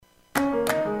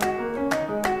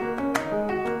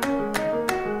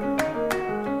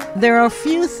There are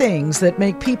few things that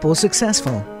make people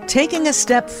successful. Taking a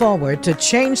step forward to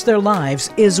change their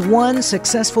lives is one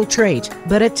successful trait,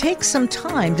 but it takes some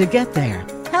time to get there.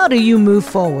 How do you move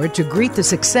forward to greet the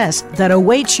success that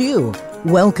awaits you?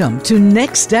 Welcome to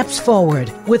Next Steps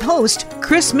Forward with host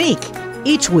Chris Meek.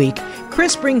 Each week,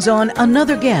 Chris brings on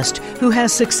another guest who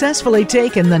has successfully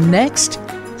taken the next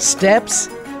steps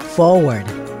forward.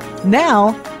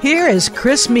 Now, here is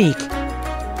Chris Meek.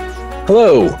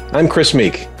 Hello, I'm Chris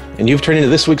Meek, and you've turned into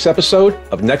this week's episode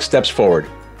of Next Steps Forward.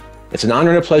 It's an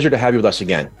honor and a pleasure to have you with us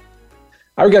again.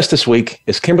 Our guest this week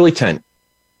is Kimberly Tent,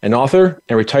 an author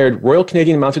and retired Royal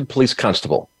Canadian Mounted Police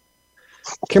Constable.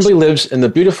 Kimberly lives in the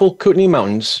beautiful Kootenay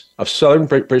Mountains of southern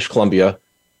British Columbia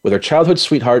with her childhood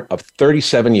sweetheart of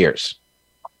 37 years.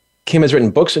 Kim has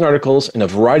written books and articles in a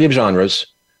variety of genres,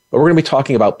 but we're going to be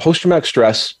talking about post-traumatic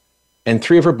stress and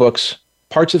three of her books,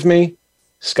 Parts of Me,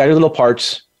 Scattered Little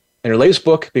Parts, and her latest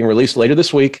book being released later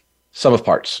this week, Sum of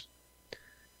Parts.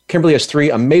 Kimberly has three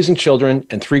amazing children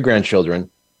and three grandchildren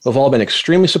who have all been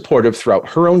extremely supportive throughout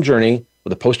her own journey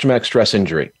with a post-traumatic stress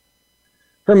injury.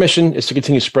 Her mission is to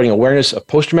continue spreading awareness of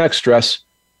post-traumatic stress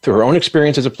through her own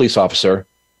experience as a police officer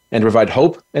and to provide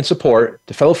hope and support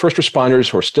to fellow first responders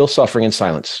who are still suffering in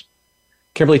silence.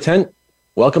 Kimberly Tent,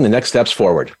 welcome to Next Steps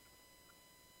Forward.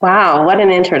 Wow, what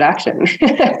an introduction.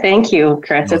 Thank you,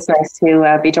 Chris. It's nice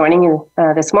to be joining you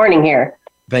this morning here.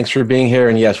 Thanks for being here.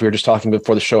 And yes, we were just talking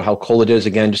before the show how cold it is.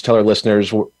 Again, just tell our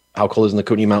listeners how cold it is in the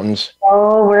Kootenay Mountains.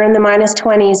 Oh, we're in the minus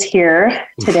 20s here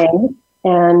today.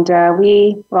 And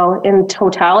in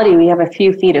totality, we have a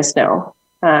few feet of snow,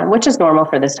 which is normal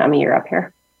for this time of year up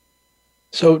here.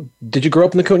 So did you grow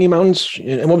up in the Kootenay Mountains?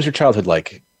 And what was your childhood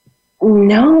like?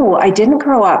 No, I didn't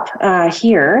grow up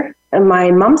here.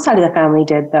 My mom's side of the family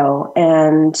did, though.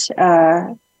 And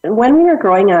when we were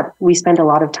growing up, we spent a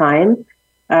lot of time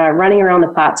running around the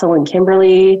Plattsville in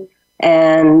Kimberley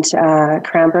and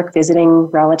Cranbrook visiting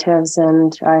relatives.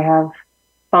 And I have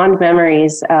fond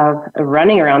memories of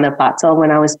running around the Plattsville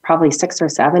when I was probably 6 or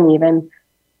 7 even.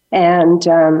 And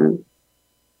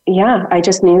I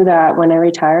just knew that when I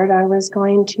retired, I was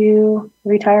going to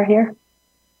retire here.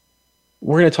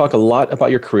 We're going to talk a lot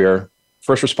about your career,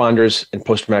 first responders, and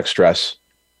post-traumatic stress.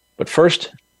 But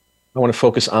first, I want to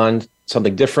focus on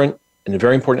something different and a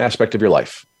very important aspect of your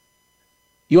life.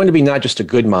 You want to be not just a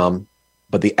good mom,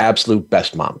 but the absolute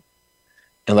best mom.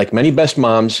 And like many best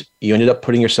moms, you ended up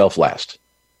putting yourself last.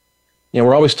 You know,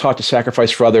 we're always taught to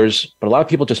sacrifice for others, but a lot of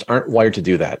people just aren't wired to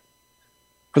do that.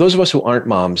 For those of us who aren't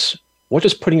moms, what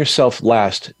does putting yourself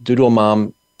last do to a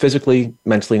mom physically,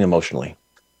 mentally, and emotionally?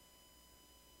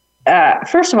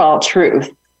 First of all,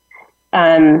 truth.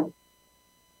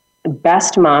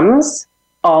 Best moms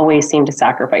always seem to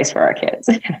sacrifice for our kids.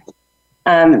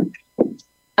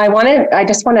 I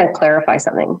just want to clarify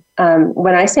something.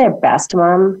 When I say a best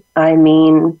mom, I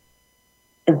mean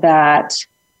that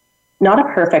not a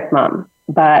perfect mom,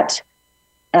 but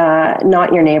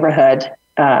not your neighborhood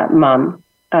mom,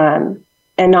 and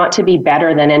not to be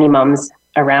better than any moms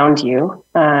around you,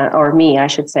 or me, I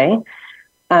should say.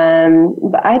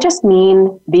 But I just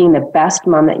mean being the best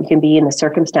mom that you can be in the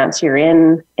circumstance you're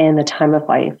in and the time of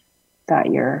life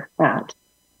that you're at.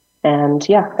 And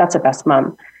yeah, that's a best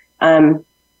mom.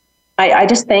 I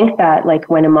just think that like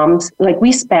when a mom's, like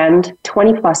we spend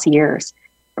 20 plus years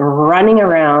running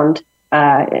around,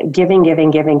 giving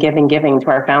to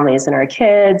our families and our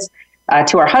kids,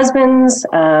 to our husbands,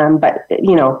 but,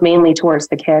 mainly towards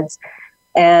the kids.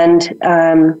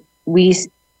 And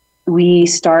we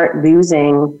start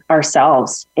losing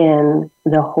ourselves in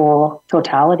the whole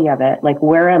totality of it. Like,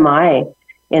 where am I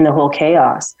in the whole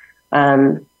chaos?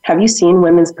 Have you seen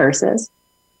women's purses?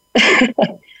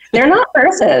 They're not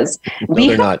purses. No, we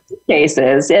they're have not.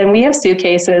 Suitcases, and we have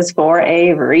suitcases for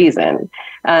a reason.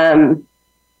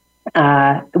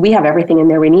 We have everything in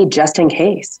there we need just in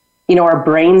case. Our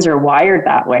brains are wired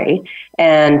that way,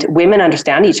 and women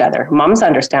understand each other. Moms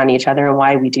understand each other and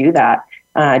why we do that.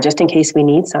 Just in case we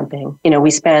need something. We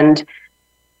spend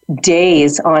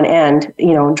days on end,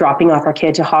 dropping off our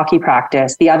kid to hockey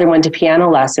practice, the other one to piano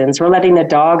lessons. We're letting the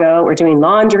dog out. We're doing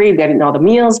laundry, getting all the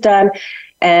meals done.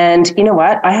 And you know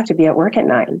what? I have to be at work at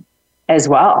 9 as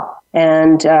well.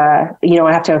 And, I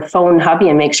have to phone hubby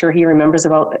and make sure he remembers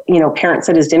about, parents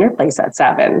at his dinner place at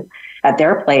 7 at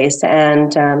their place.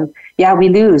 And we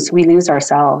lose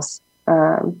ourselves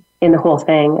in the whole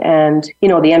thing. And,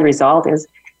 the end result is,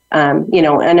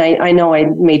 and I know I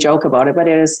may joke about it, but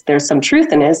there's some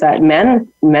truth in it, is that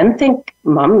men think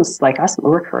moms like us,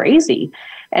 we're crazy.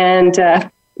 And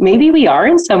maybe we are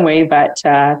in some way, but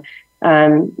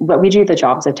we do the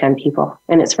jobs of 10 people,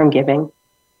 and it's from giving.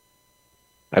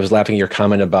 I was laughing at your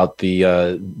comment about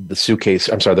the suitcase.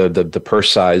 I'm sorry, the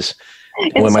purse size.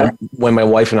 When my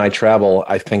wife and I travel,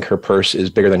 I think her purse is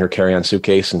bigger than her carry-on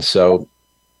suitcase, and so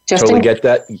totally get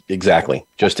that. Exactly,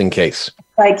 just in case.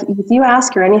 Like if you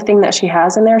ask her anything that she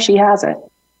has in there, she has it.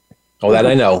 Oh, that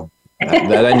I know.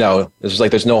 That I know. It's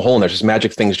like there's no hole in there. Just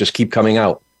magic things just keep coming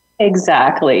out.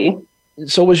 Exactly.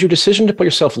 So was your decision to put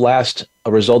yourself last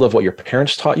a result of what your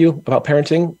parents taught you about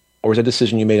parenting, or was it a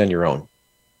decision you made on your own?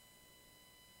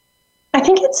 I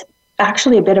think it's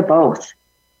actually a bit of both.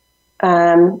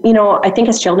 I think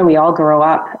as children, we all grow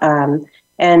up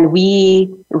and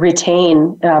we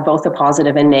retain both the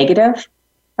positive and negative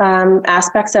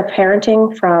aspects of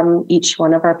parenting from each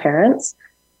one of our parents.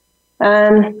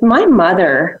 My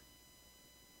mother,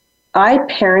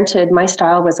 my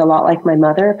style was a lot like my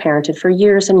mother parented for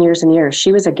years and years and years.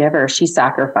 She was a giver. She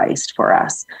sacrificed for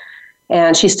us,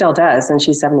 and she still does, and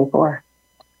she's 74.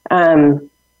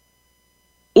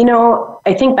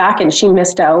 I think back and she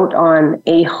missed out on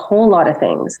a whole lot of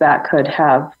things that could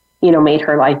have, made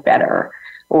her life better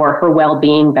or her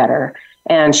well-being better.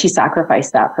 And she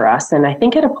sacrificed that for us. And I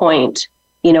think at a point,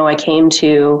 I came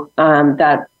to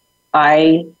that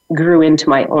I grew into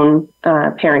my own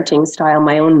parenting style,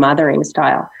 my own mothering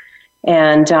style.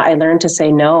 And I learned to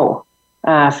say no,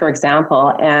 for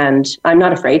example, and I'm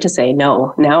not afraid to say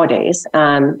no nowadays.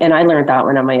 And I learned that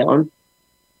one on my own.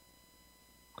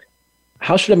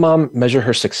 How should a mom measure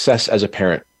her success as a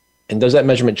parent? And does that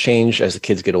measurement change as the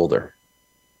kids get older?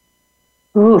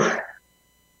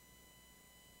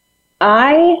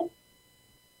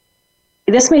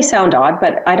 This may sound odd,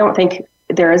 but I don't think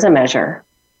there is a measure.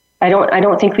 I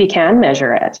don't think we can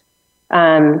measure it.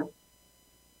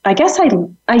 I guess I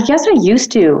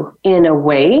used to in a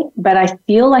way, but I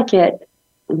feel like it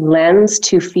lends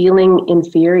to feeling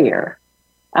inferior.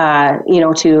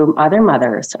 To other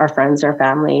mothers, our friends, our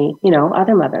family,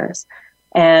 other mothers.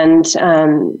 And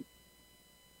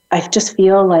I just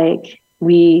feel like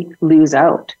we lose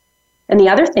out. And the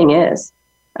other thing is,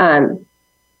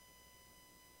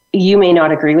 you may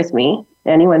not agree with me,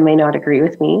 anyone may not agree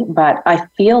with me, but I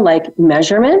feel like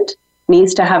measurement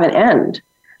needs to have an end.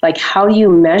 Like how do you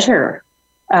measure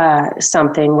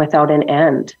something without an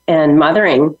end? And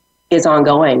mothering is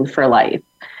ongoing for life.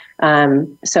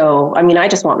 I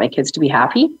just want my kids to be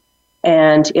happy.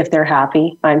 And if they're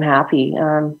happy, I'm happy.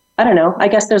 I don't know. I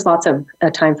guess there's lots of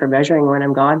time for measuring when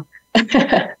I'm gone.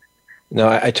 No,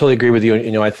 I totally agree with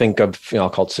you. I think of, I'll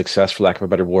call it success, for lack of a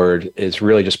better word, is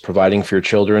really just providing for your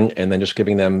children and then just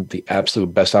giving them the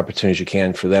absolute best opportunities you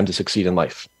can for them to succeed in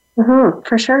life. Mm-hmm,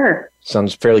 for sure.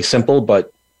 Sounds fairly simple,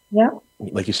 but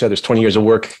like you said, there's 20 years of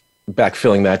work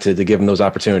backfilling that to give them those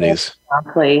opportunities.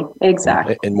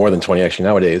 Exactly. And more than 20 actually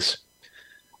nowadays.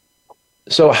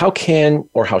 So how can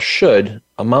or how should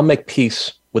a mom make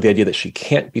peace with the idea that she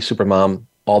can't be super mom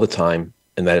all the time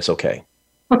and that it's okay?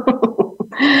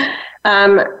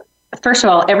 First of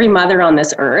all, every mother on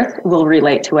this earth will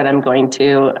relate to what I'm going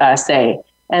to say.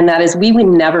 And that is, we would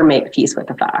never make peace with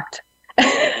the fact.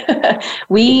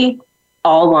 We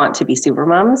all want to be super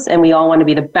moms and we all want to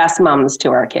be the best moms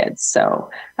to our kids. So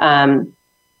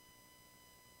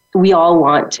we all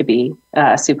want to be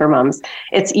super moms.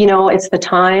 It's the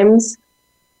times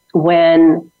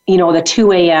when, the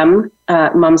 2 a.m.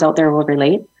 Moms out there will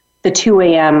relate, the 2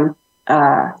 a.m.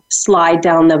 Slide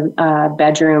down the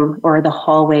bedroom or the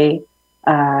hallway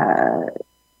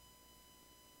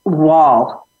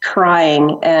wall,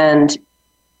 crying and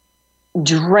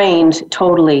drained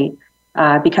totally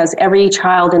because every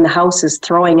child in the house is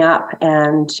throwing up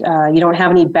and you don't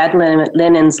have any bed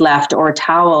linens left or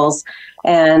towels,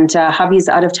 and hubby's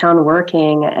out of town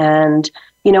working, and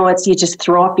you just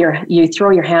throw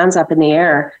your hands up in the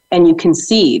air and you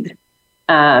concede.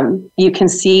 You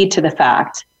concede to the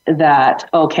fact that,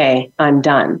 okay, I'm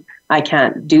done. I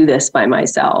can't do this by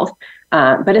myself.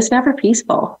 But it's never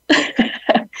peaceful.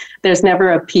 There's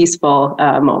never a peaceful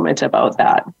moment about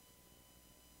that.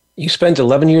 You spent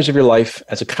 11 years of your life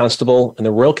as a constable in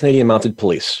the Royal Canadian Mounted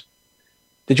Police.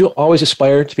 Did you always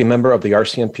aspire to be a member of the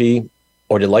RCMP,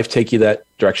 or did life take you that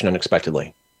direction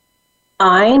unexpectedly?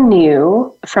 I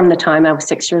knew from the time I was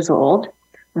 6 years old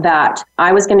that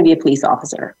I was going to be a police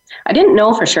officer. I didn't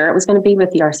know for sure it was going to be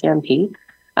with the RCMP,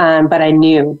 but I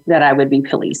knew that I would be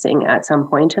policing at some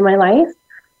point in my life.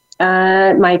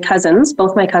 Both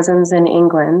my cousins in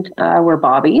England were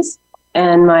bobbies,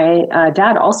 and my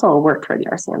dad also worked for the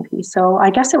RCMP. So I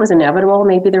guess it was inevitable.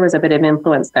 Maybe there was a bit of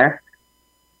influence there.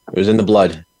 It was in the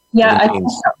blood. Yeah, I think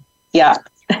so. Yeah.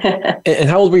 And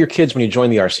how old were your kids when you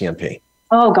joined the RCMP?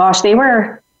 Oh gosh, they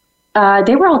were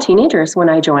all teenagers when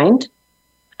I joined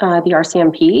the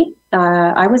RCMP.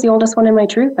 I was the oldest one in my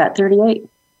troop at 38.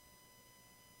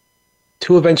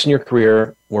 Two events in your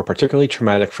career were particularly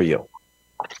traumatic for you.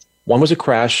 One was a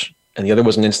crash, and the other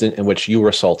was an incident in which you were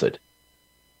assaulted.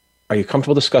 Are you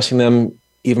comfortable discussing them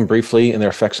even briefly and their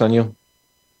effects on you?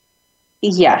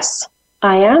 Yes,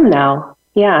 I am now.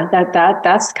 Yeah,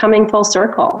 that's coming full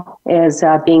circle, is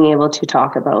being able to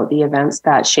talk about the events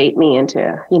that shaped me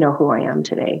into, who I am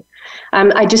today.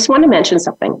 I just want to mention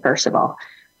something, first of all.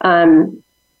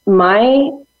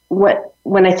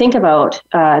 When I think about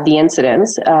the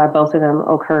incidents, both of them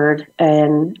occurred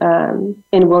in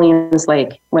Williams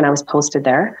Lake when I was posted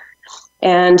there.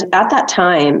 And at that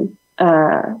time,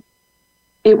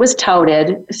 it was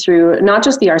touted through not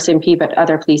just the RCMP, but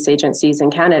other police agencies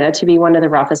in Canada to be one of the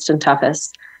roughest and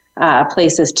toughest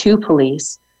places to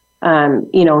police.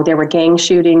 There were gang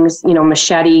shootings,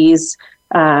 machetes,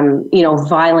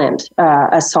 violent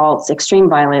assaults, extreme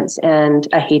violence, and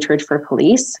a hatred for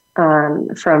police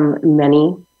from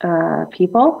many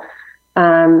people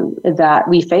that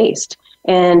we faced.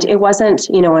 And it wasn't,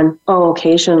 an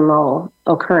occasional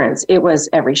occurrence. It was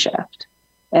every shift.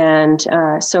 And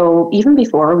so even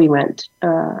before we went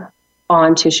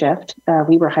on to shift,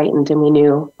 we were heightened and we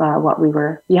knew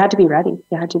you had to be ready.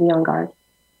 You had to be on guard.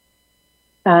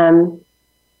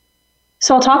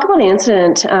 So I'll talk about the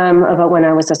incident about when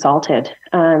I was assaulted.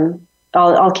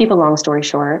 I'll keep a long story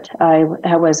short. I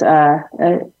was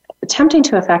attempting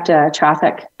to effect a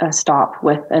traffic stop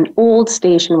with an old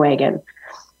station wagon.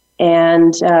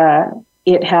 And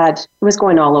it was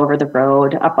going all over the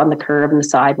road, up on the curb and the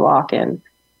sidewalk, and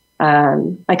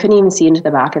I couldn't even see into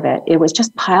the back of it. It was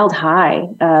just piled high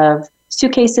of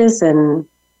suitcases and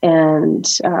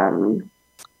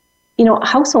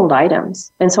household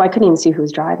items. And so I couldn't even see who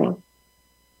was driving.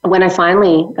 When I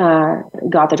finally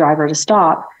got the driver to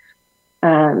stop,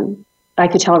 I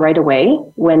could tell right away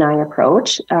when I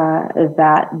approached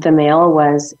that the male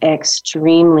was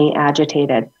extremely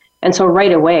agitated. And so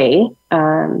right away,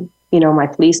 my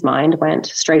police mind went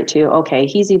straight to, okay,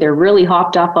 he's either really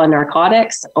hopped up on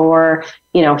narcotics or,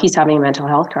 he's having a mental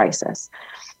health crisis.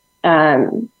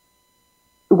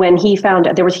 When he found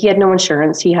out he had no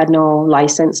insurance, he had no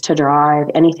license to drive,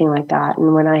 anything like that.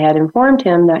 And when I had informed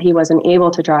him that he wasn't able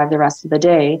to drive the rest of the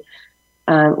day,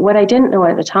 what I didn't know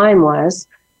at the time was,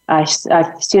 I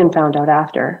soon found out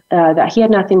after, that he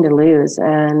had nothing to lose.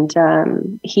 And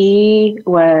he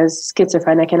was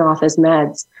schizophrenic and off his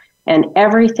meds. And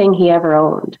everything he ever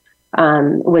owned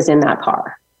was in that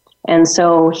car. And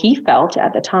so he felt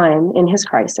at the time in his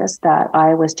crisis that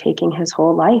I was taking his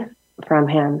whole life from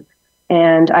him.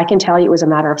 And I can tell you it was a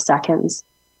matter of seconds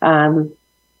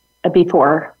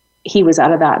before he was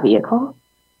out of that vehicle.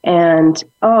 And,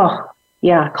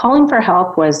 calling for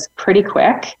help was pretty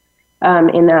quick.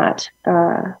 In that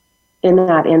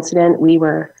incident, we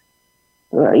were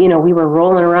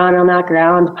rolling around on that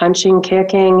ground, punching,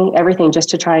 kicking, everything just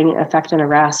to try and effect an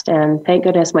arrest. And thank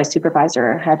goodness my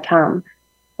supervisor had come.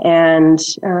 And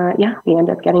we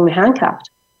ended up getting me handcuffed.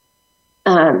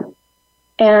 And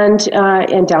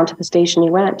down to the station he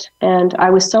went. And I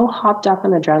was so hopped up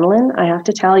on adrenaline, I have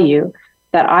to tell you,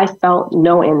 that I felt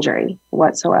no injury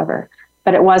whatsoever.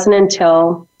 But it wasn't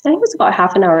until, I think it was about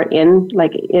half an hour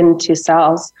into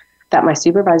cells, that my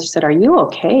supervisor said, "Are you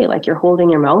okay? Like, you're holding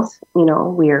your mouth,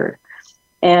 weird."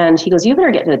 And he goes, "You better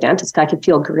get to the dentist." I could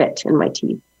feel grit in my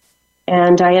teeth.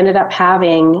 And I ended up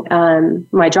having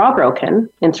my jaw broken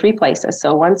in 3 places.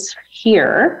 So once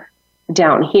here,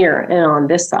 down here, and on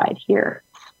this side here.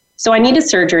 So I needed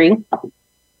surgery.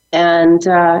 And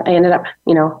I ended up,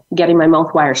 getting my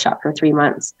mouth wired shut for 3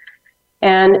 months.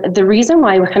 And the reason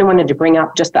why I kind of wanted to bring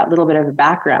up just that little bit of a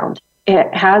background,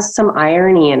 it has some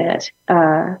irony in it.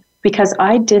 Because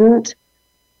I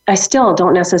still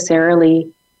don't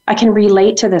necessarily, I can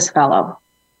relate to this fellow.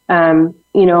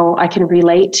 I can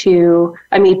relate to,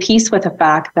 I made peace with the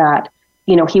fact that,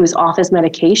 he was off his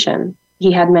medication.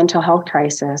 He had mental health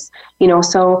crisis,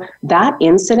 so that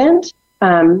incident,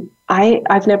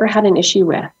 I've never had an issue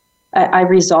with. I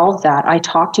resolved that. I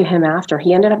talked to him after.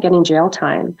 He ended up getting jail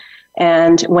time.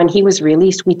 And when he was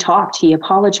released, we talked, he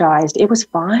apologized. It was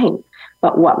fine.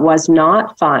 But what was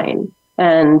not fine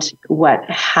and what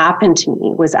happened to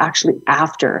me was actually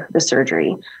after the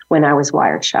surgery when I was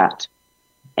wired shut.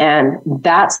 And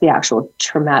that's the actual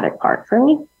traumatic part for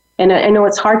me. And I know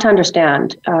it's hard to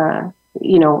understand,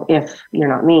 if you're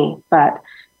not me, but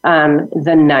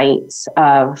the nights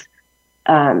of,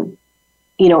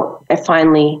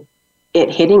 it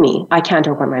hitting me, I can't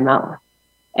open my mouth.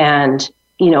 And,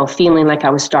 feeling like I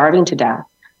was starving to death,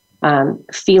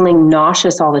 feeling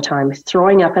nauseous all the time,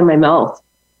 throwing up in my mouth,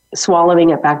 swallowing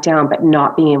it back down, but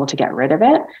not being able to get rid of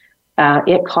it.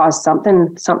 It caused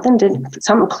something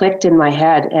clicked in my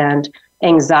head, and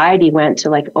anxiety went to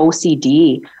like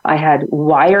OCD. I had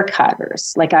wire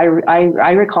cutters. Like I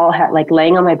recall like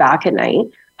laying on my back at night,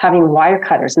 having wire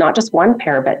cutters, not just one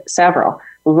pair, but several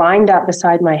lined up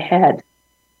beside my head,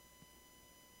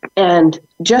 and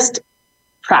just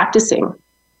practicing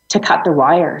to cut the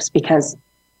wires because,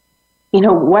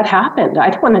 what happened? I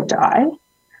don't want to die.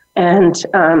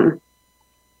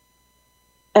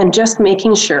 And just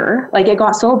making sure, like it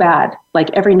got so bad, like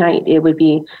every night it would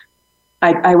be,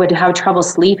 I would have trouble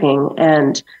sleeping.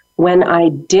 And when I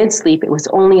did sleep, it was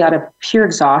only out of pure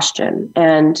exhaustion.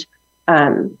 And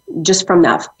just from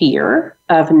that fear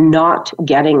of not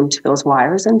getting to those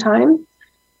wires in time,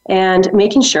 and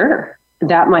making sure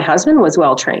that my husband was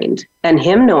well trained, and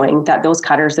him knowing that those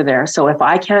cutters are there. So if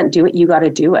I can't do it, you got to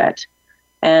do it.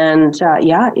 And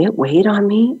it weighed on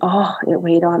me. Oh, it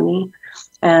weighed on me.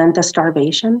 And the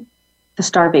starvation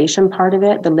part of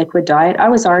it, the liquid diet, I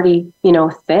was already,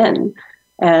 thin,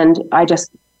 and I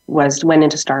just went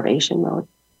into starvation mode.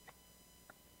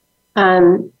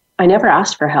 I never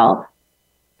asked for help.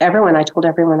 I told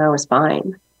everyone I was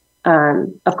fine.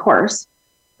 Of course,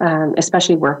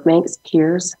 especially workmates,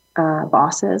 peers,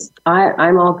 bosses.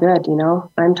 I'm all good,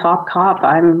 I'm top cop.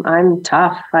 I'm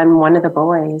tough. I'm one of the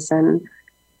boys.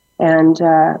 And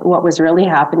what was really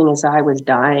happening is I was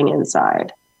dying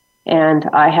inside, and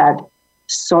I had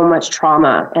so much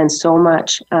trauma and so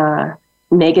much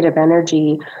negative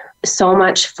energy. So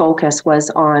much focus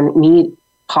was on me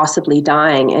possibly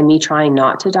dying and me trying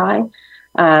not to die,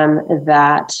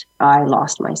 that I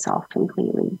lost myself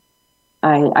completely.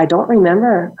 I don't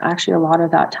remember actually a lot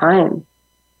of that time.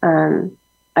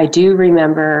 I do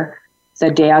remember the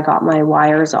day I got my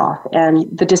wires off, and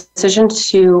the decision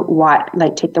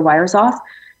to take the wires off,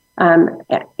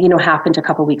 happened a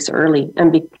couple weeks early.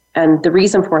 And the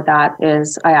reason for that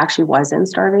is I actually was in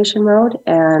starvation mode.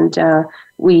 And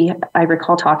I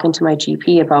recall talking to my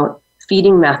GP about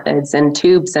feeding methods and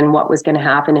tubes and what was going to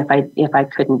happen if I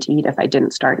couldn't eat, if I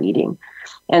didn't start eating.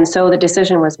 And so the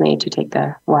decision was made to take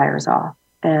the wires off.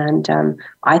 And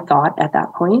I thought at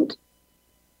that point,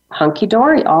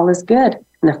 hunky-dory, all is good.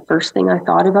 And the first thing I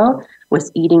thought about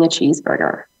was eating a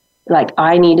cheeseburger. Like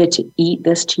I needed to eat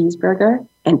this cheeseburger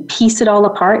and piece it all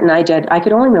apart. And I did. I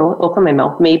could only open my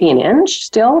mouth maybe an inch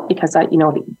still because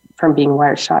from being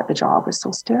wired shut, the jaw was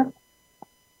so stiff.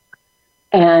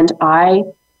 And I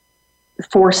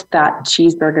forced that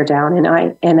cheeseburger down.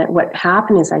 And what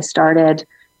happened is I started,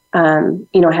 I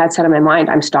had set in my mind,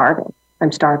 I'm starving.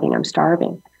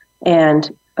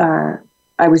 And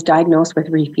I was diagnosed with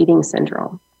refeeding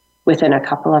syndrome. Within a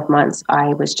couple of months,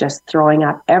 I was just throwing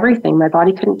up everything. My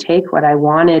body couldn't take what I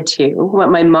wanted to,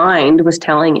 what my mind was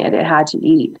telling it had to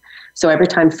eat. So every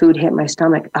time food hit my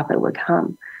stomach, up it would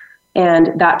come.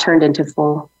 And that turned into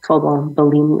full-blown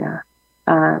bulimia,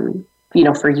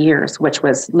 for years, which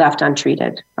was left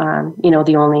untreated.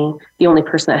 The only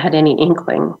person that had any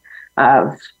inkling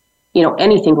of,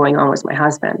 anything going on was my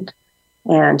husband.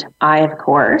 And I, of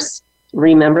course,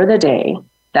 remember the day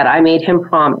that I made him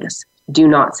promise, do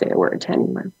not say a word to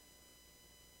anyone.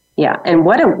 Yeah. And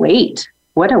what a weight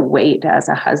as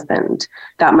a husband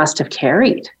that must have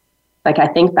carried. Like I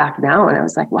think back now and I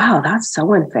was like, wow, that's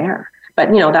so unfair.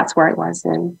 But, that's where I was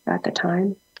in at the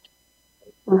time.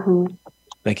 Mm-hmm.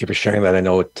 Thank you for sharing that. I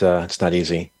know it's not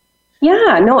easy.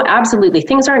 Yeah, no, absolutely.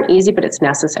 Things aren't easy, but it's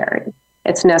necessary.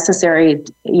 It's necessary,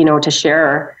 to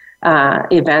share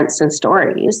events and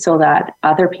stories so that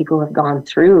other people who have gone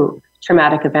through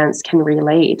traumatic events can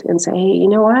relate and say, hey, you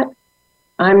know what?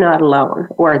 I'm not alone.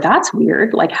 Or that's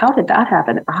weird. Like, how did that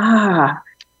happen?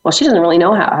 Well, she doesn't really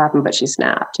know how it happened, but she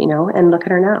snapped, and look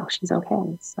at her now. She's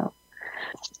okay. So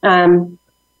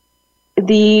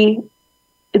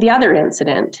the other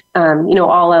incident,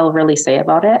 all I'll really say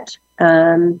about it,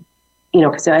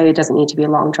 because it doesn't need to be a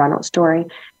long drawn out story,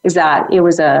 is that it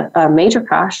was a major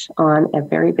crash on a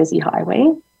very busy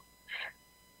highway.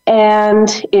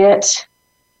 And it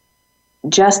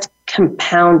just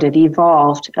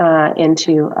evolved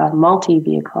into a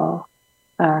multi-vehicle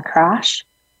crash.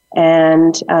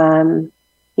 And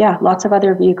lots of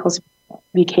other vehicles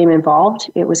became involved.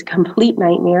 It was a complete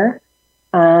nightmare.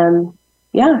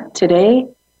 Today,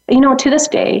 to this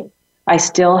day, I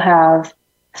still have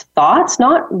thoughts,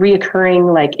 not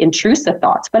reoccurring like intrusive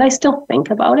thoughts, but I still think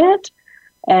about it.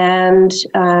 And,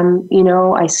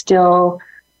 I still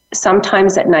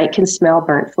sometimes at night can smell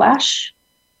burnt flesh.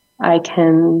 I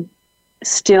can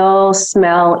still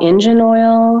smell engine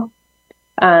oil.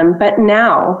 But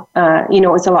now,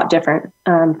 it's a lot different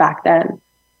back then,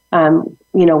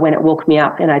 when it woke me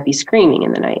up and I'd be screaming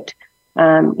in the night.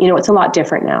 It's a lot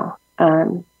different now.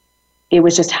 It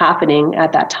was just happening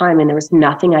at that time and there was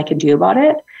nothing I could do about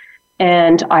it.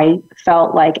 And I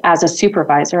felt like, as a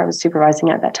supervisor, I was supervising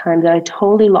at that time, that I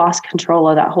totally lost control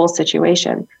of that whole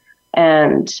situation.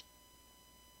 And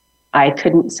I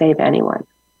couldn't save anyone.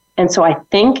 And so I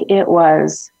think it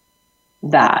was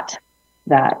that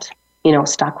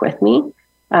stuck with me.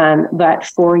 But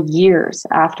for years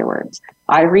afterwards,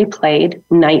 I replayed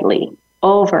nightly,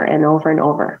 over and over and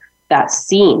over, that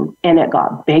scene, and it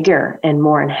got bigger and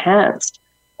more enhanced.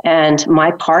 And my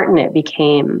part in it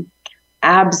became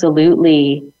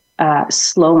absolutely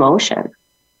slow motion.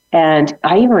 And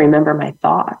I even remember my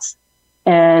thoughts.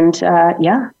 And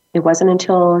it wasn't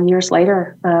until years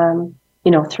later,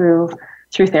 through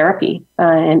therapy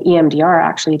and EMDR,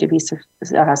 actually, to be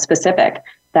specific,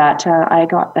 that I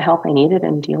got the help I needed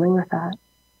in dealing with that.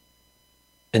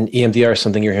 And EMDR is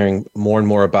something you're hearing more and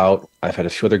more about. I've had a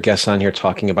few other guests on here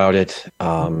talking about it.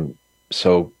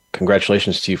 So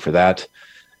congratulations to you for that.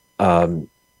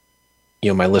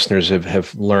 My listeners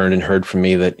have learned and heard from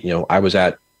me that, I was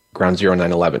at Ground Zero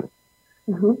 9/11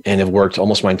 and have worked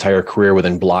almost my entire career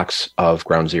within blocks of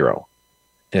Ground Zero.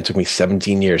 And it took me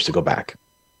 17 years to go back.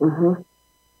 Mm-hmm.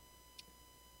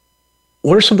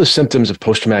 What are some of the symptoms of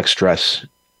post-traumatic stress,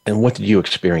 and what did you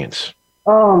experience?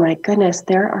 Oh my goodness,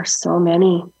 there are so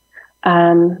many.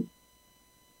 And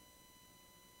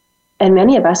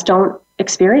many of us don't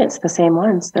experience the same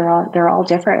ones. They're all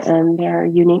different, and they're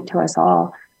unique to us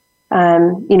all.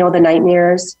 The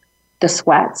nightmares, the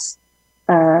sweats,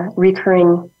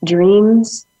 recurring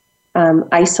dreams,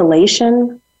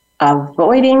 isolation,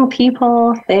 avoiding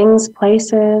people, things,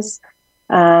 places.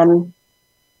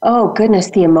 Oh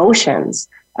goodness, the emotions,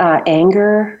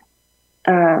 anger,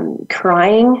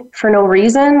 crying for no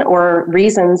reason, or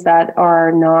reasons that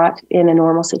are not in a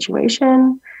normal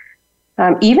situation.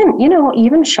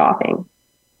 Even shopping.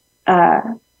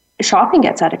 Shopping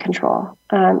gets out of control.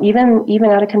 Even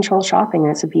out of control shopping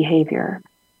is a behavior.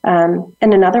 And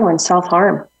another one,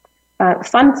 self-harm.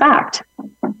 Fun fact,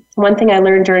 one thing I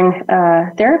learned during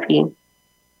therapy,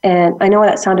 and I know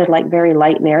that sounded like very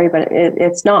light and airy, but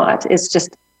it's not. It's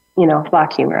just,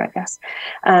 black humor, I guess.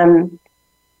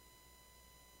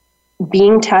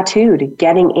 Being tattooed,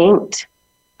 getting inked,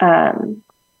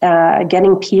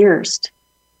 getting pierced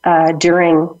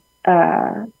during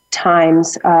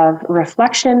times of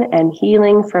reflection and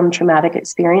healing from traumatic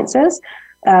experiences.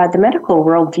 The medical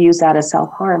world views that as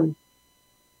self-harm.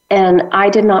 And I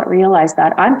did not realize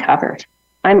that. I'm covered.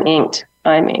 I'm inked.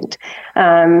 And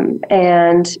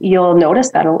you'll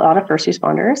notice that a lot of first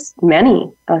responders, many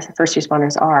first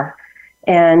responders are.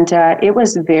 And it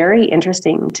was very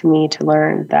interesting to me to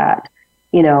learn that,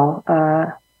 in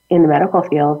the medical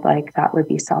field, like, that would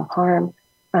be self-harm.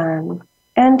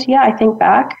 I think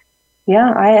back,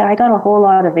 I got a whole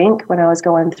lot of ink when I was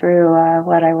going through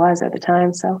what I was at the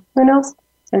time. So who knows?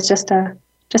 It's just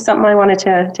something I wanted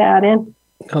to add in.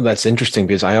 Oh, that's interesting,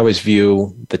 because I always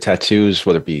view the tattoos,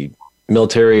 whether it be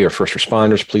military or first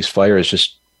responders, police, fire, as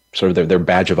just sort of their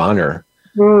badge of honor.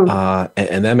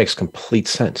 And that makes complete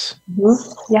sense.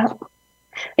 Mm-hmm. Yeah.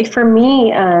 Like for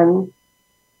me,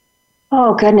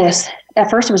 oh goodness, at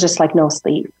first it was just like no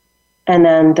sleep. And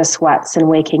then the sweats and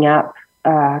waking up,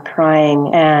 crying.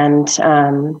 And,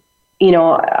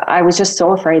 I was just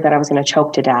so afraid that I was going to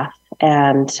choke to death.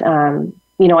 And,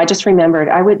 I just remembered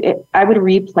I would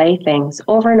replay things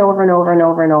over and over and over and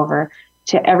over and over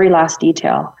to every last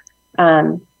detail.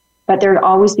 But there'd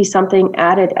always be something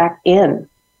added in.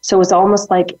 So it was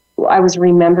almost like I was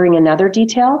remembering another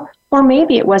detail, or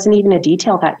maybe it wasn't even a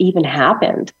detail that even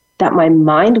happened, that my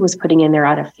mind was putting in there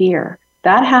out of fear.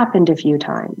 That happened a few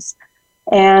times.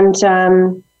 And,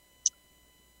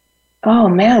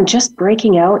 just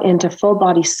breaking out into full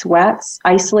body sweats,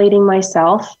 isolating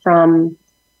myself from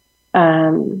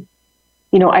my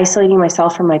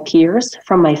peers,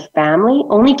 from my family,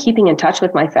 only keeping in touch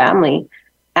with my family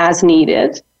as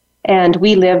needed. And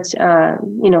we lived,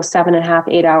 7.5,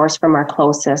 8 hours from our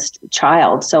closest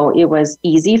child. So it was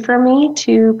easy for me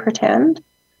to pretend.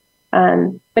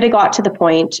 But it got to the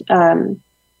point,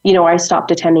 I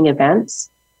stopped attending events,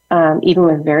 even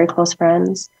with very close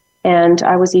friends. And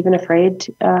I was even afraid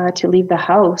to leave the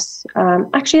house.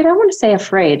 Actually, I don't want to say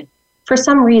afraid. For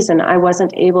some reason, I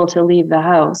wasn't able to leave the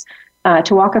house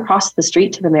to walk across the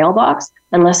street to the mailbox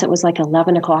unless it was like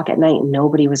 11 o'clock at night and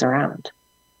nobody was around.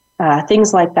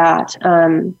 Things like that.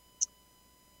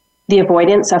 The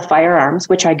avoidance of firearms,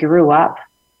 which I grew up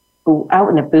out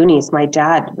in the boonies. My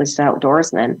dad was an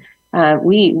outdoorsman.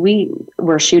 We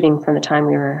were shooting from the time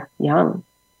we were young.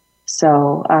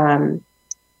 So,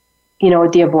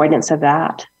 the avoidance of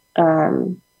that.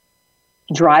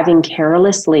 Driving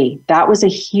carelessly, that was a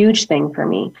huge thing for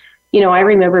me. I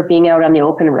remember being out on the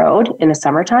open road in the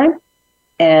summertime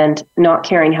and not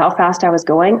caring how fast I was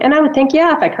going. And I would think,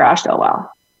 yeah, if I crashed, oh well.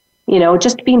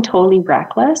 Just being totally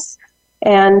reckless.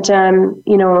 And,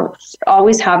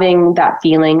 always having that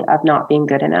feeling of not being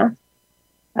good enough.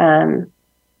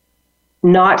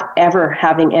 Not ever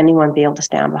having anyone be able to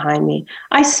stand behind me.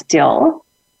 There's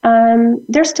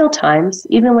still times,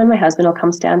 even when my husband will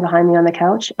come stand behind me on the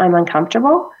couch, I'm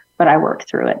uncomfortable, but I work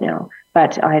through it now.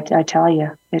 But I tell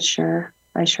you, I sure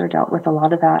dealt with a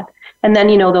lot of that. And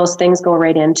then, those things go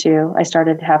right into, I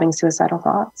started having suicidal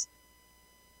thoughts.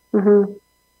 Mm-hmm.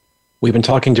 We've been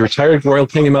talking to retired Royal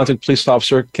Canadian Mounted Police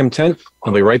Officer Kim Tent.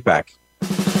 We'll be right back.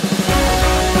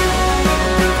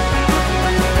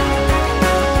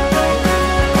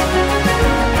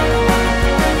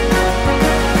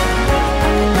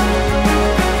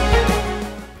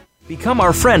 Become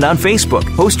our friend on Facebook.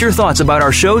 Post your thoughts about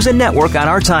our shows and network on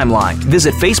our timeline.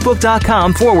 Visit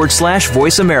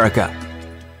facebook.com/Voice America.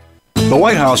 The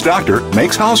White House doctor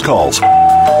makes house calls.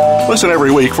 Listen every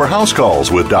week for House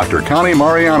Calls with Dr. Connie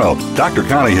Mariano. Dr.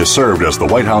 Connie has served as the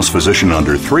White House physician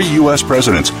under 3 U.S.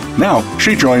 presidents. Now,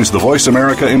 she joins the Voice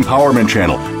America Empowerment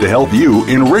Channel to help you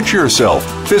enrich yourself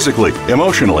physically,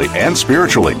 emotionally, and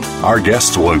spiritually. Our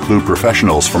guests will include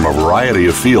professionals from a variety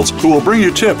of fields who will bring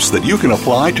you tips that you can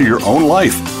apply to your own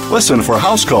life. Listen for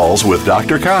House Calls with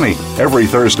Dr. Connie every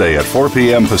Thursday at 4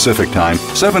 p.m. Pacific Time,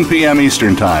 7 p.m.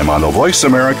 Eastern Time on the Voice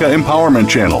America Empowerment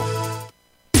Channel.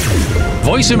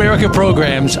 Voice America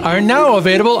programs are now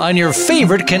available on your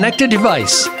favorite connected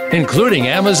device, including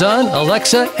Amazon,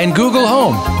 Alexa, and Google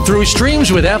Home. Through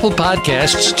streams with Apple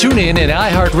Podcasts, TuneIn, and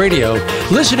iHeartRadio,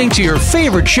 listening to your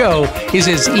favorite show is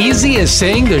as easy as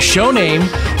saying the show name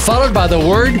followed by the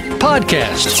word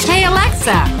podcast. Hey,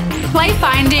 Alexa, play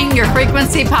Finding Your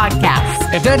Frequency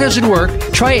podcast. If that doesn't work,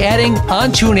 try adding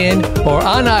on TuneIn or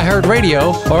on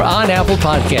iHeartRadio or on Apple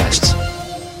Podcasts.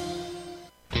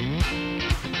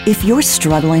 If you're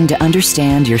struggling to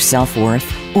understand your self-worth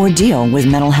or deal with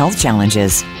mental health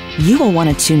challenges, you will want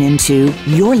to tune into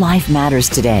Your Life Matters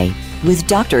Today with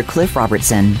Dr. Cliff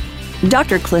Robertson.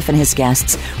 Dr. Cliff and his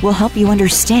guests will help you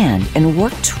understand and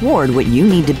work toward what you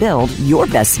need to build your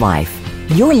best life.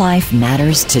 Your Life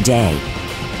Matters Today.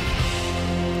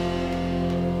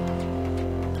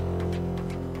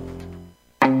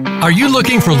 Are you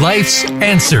looking for life's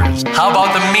answers? How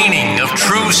about the meaning of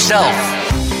true self?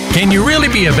 Can you really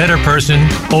be a better person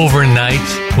overnight?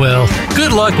 Well,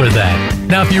 good luck with that.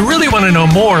 Now, if you really want to know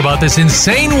more about this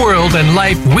insane world and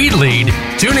life we lead,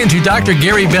 tune into Dr.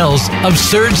 Gary Bell's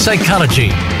Absurd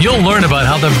Psychology. You'll learn about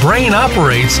how the brain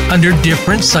operates under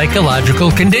different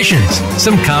psychological conditions.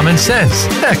 Some common sense.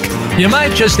 Heck, you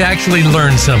might just actually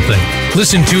learn something.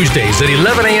 Listen Tuesdays at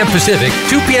 11 a.m. Pacific,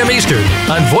 2 p.m. Eastern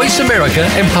on Voice America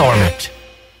Empowerment.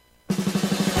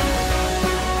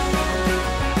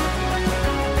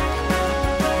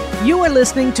 You are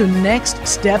listening to Next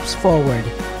Steps Forward.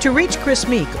 To reach Chris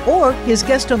Meek or his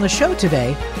guest on the show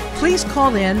today, please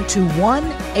call in to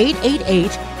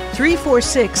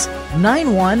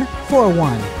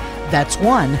 1-888-346-9141. That's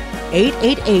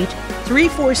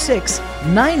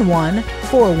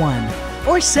 1-888-346-9141.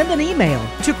 Or send an email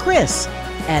to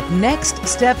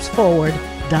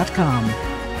chris@nextstepsforward.com.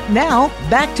 Now,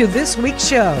 back to this week's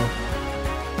show.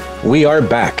 We are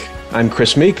back. I'm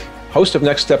Chris Meek, host of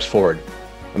Next Steps Forward.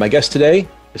 And my guest today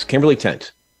is Kimberly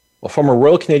Tent, a former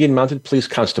Royal Canadian Mounted Police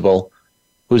Constable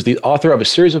who is the author of a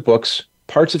series of books,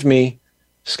 Parts of Me,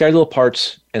 Scattered Little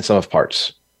Parts, and Sum of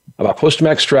Parts, about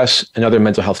post-traumatic stress and other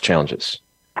mental health challenges.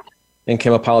 And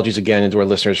Kim, apologies again to our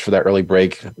listeners for that early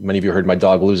break. Many of you heard my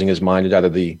dog losing his mind at either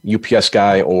the UPS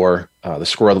guy or the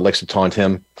squirrel that likes to taunt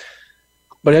him.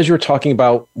 But as you were talking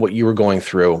about what you were going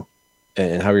through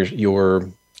and how you were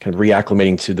kind of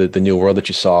reacclimating to the new world that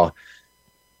you saw,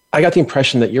 I got the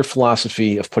impression that your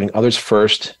philosophy of putting others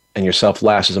first and yourself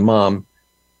last as a mom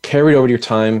carried over to your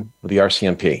time with the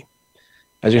RCMP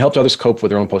as you helped others cope with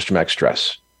their own post-traumatic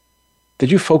stress. Did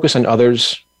you focus on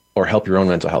others or help your own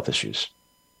mental health issues?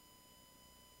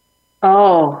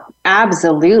 Oh,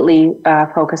 absolutely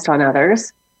focused on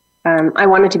others. I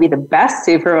wanted to be the best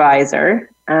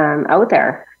supervisor out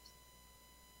there.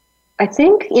 I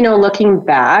think, looking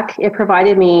back, it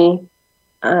provided me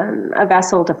a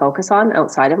vessel to focus on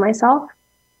outside of myself.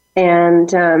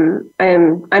 And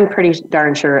I'm pretty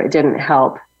darn sure it didn't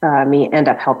help end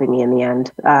up helping me in the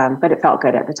end, but it felt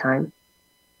good at the time.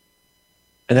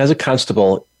 And as a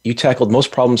constable, you tackled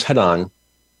most problems head on,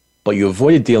 but you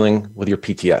avoided dealing with your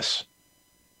PTS.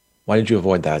 Why did you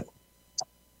avoid that?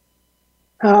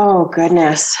 Oh,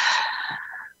 goodness.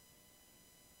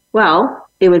 Well,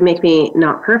 it would make me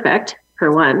not perfect. for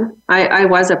one. I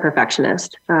was a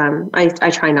perfectionist.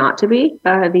 I try not to be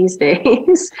these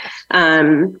days.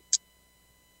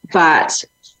 But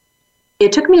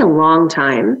it took me a long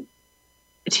time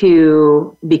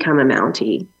to become a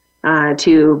Mountie,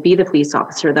 to be the police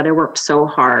officer that I worked so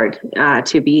hard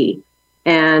to be.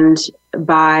 And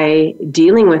by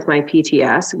dealing with my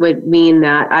PTS would mean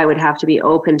that I would have to be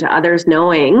open to others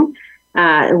knowing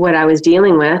what I was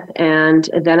dealing with. And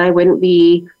then I wouldn't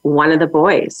be one of the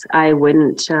boys. I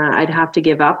wouldn't, I'd have to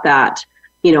give up that,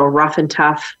 rough and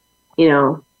tough,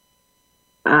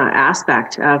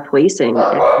 aspect of policing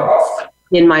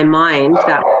in my mind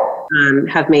that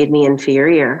have made me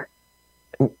inferior.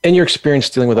 In your experience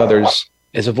dealing with others,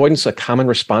 is avoidance a common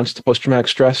response to post-traumatic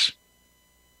stress?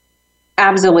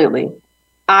 Absolutely.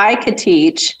 I could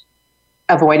teach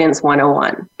avoidance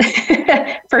 101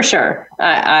 for sure.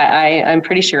 I'm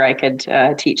pretty sure I could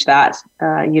teach that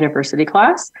university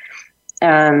class.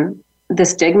 The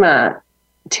stigma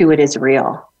to it is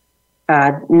real.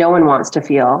 No one wants to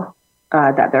feel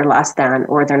that they're less than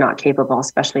or they're not capable,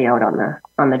 especially out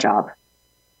on the job.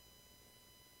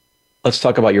 Let's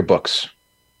talk about your books.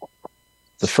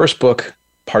 The first book,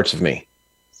 Parts of Me.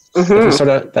 Mm-hmm.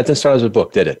 That didn't start as a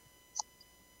book, did it?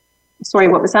 Sorry,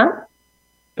 what was that?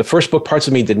 The first book, Parts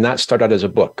of Me, did not start out as a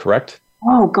book, correct?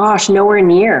 Oh, gosh, nowhere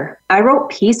near. I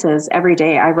wrote pieces every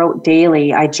day. I wrote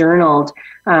daily. I journaled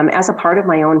as a part of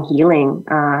my own healing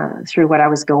through what I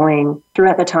was going through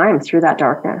at the time, through that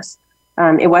darkness.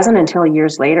 It wasn't until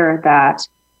years later that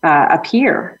a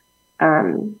peer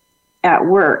at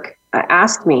work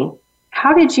asked me,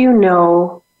 how did you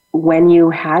know when you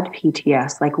had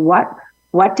PTS? Like,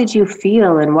 what did you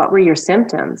feel and what were your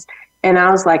symptoms? And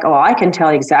I was like, oh, I can tell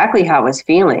exactly how I was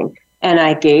feeling. And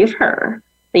I gave her,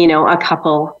 a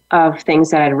couple of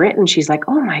things that I'd written. She's like,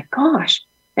 oh my gosh.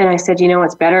 And I said,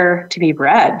 it's better to be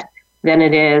read than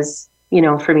it is,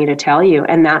 for me to tell you.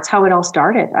 And that's how it all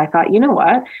started. I thought, you know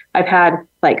what? I've had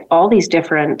like all these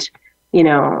different,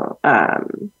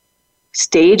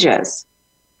 stages.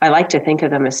 I like to think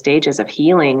of them as stages of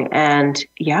healing. And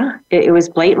yeah, it was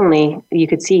blatantly, you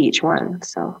could see each one.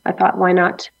 So I thought, why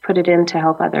not put it in to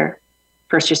help other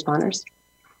first responders?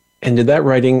 And did that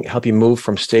writing help you move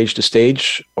from stage to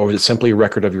stage, or was it simply a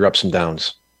record of your ups and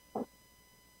downs?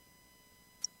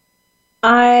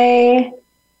 I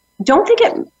don't think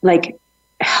it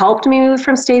helped me move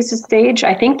from stage to stage.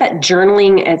 I think that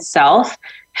journaling itself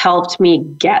helped me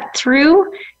get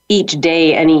through each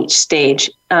day and each stage.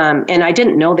 And I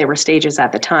didn't know there were stages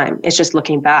at the time. It's just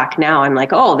looking back now, I'm like,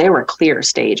 oh, there were clear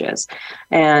stages.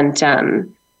 And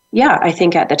I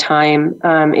think at the time,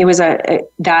 it was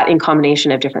that in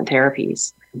combination of different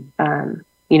therapies,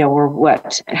 were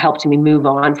what helped me move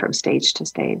on from stage to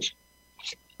stage.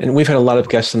 And we've had a lot of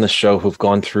guests on the show who've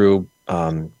gone through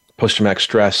post-traumatic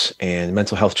stress and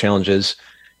mental health challenges,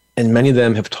 and many of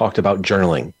them have talked about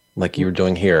journaling, like you were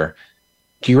doing here.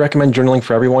 Do you recommend journaling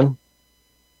for everyone?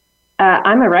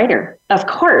 I'm a writer, of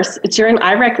course.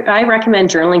 I recommend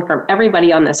journaling for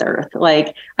everybody on this earth.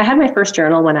 Like, I had my first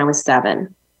journal when I was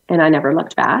 7, and I never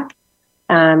looked back.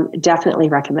 Definitely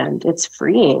recommend. It's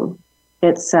freeing.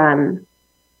 It's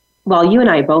you and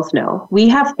I both know we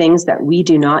have things that we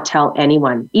do not tell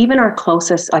anyone, even our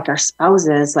closest, like our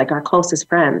spouses, like our closest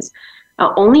friends.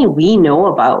 Only we know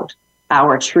about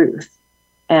our truth,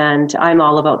 and I'm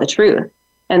all about the truth.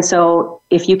 And so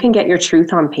if you can get your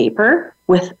truth on paper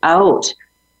without,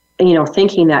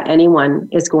 thinking that anyone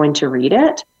is going to read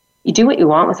it, you do what you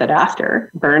want with it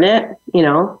after, burn it,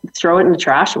 throw it in the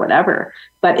trash, whatever,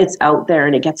 but it's out there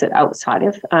and it gets it outside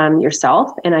of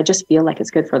yourself. And I just feel like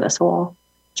it's good for the soul.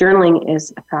 Journaling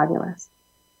is fabulous.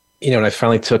 And I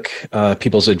finally took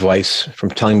people's advice from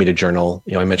telling me to journal.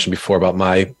 I mentioned before about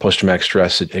my post-traumatic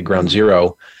stress at Ground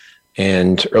Zero.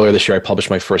 And earlier this year, I published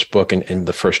my first book, and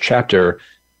the first chapter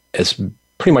is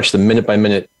pretty much the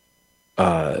minute-by-minute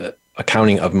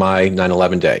accounting of my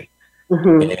 9/11 day.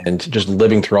 Mm-hmm. And just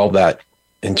living through all that,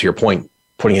 and to your point,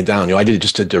 putting it down. I did it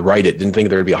just to write it. Didn't think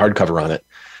there would be a hardcover on it.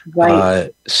 Right.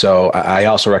 So I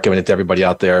also recommend it to everybody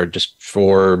out there just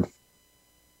for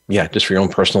your own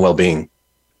personal well-being.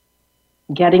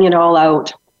 Getting it all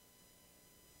out.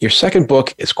 Your second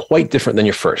book is quite different than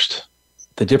your first.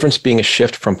 The difference being a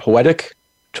shift from poetic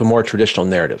to a more traditional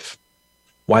narrative.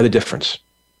 Why the difference?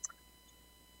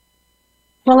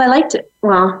 Well, I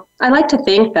like to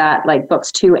think that like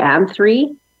books 2 and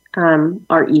 3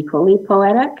 are equally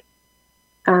poetic.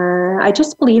 I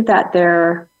just believe that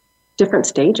they're different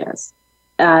stages.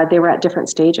 They were at different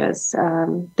stages.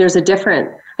 There's a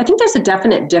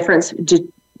definite difference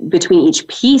between each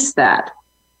piece that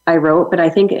I wrote, but I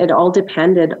think it all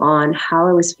depended on how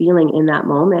I was feeling in that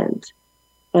moment.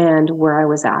 and where I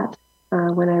was at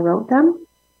when I wrote them.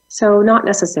 So not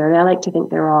necessarily. I like to think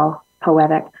they're all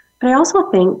poetic. But I also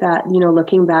think that,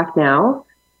 looking back now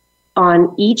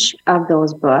on each of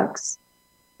those books,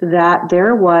 that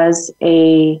there was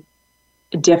a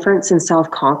difference in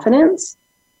self-confidence,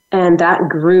 and that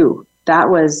grew. That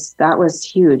was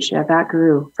huge. That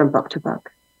grew from book to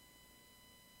book.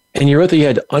 And you wrote that you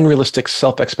had unrealistic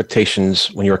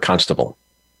self-expectations when you were a constable.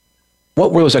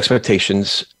 What were those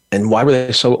expectations, and why were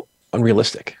they so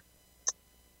unrealistic?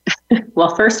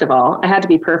 Well, first of all, I had to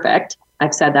be perfect.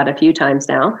 I've said that a few times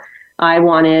now. I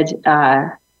wanted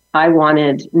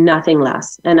nothing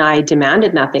less, and I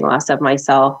demanded nothing less of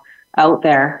myself out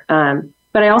there.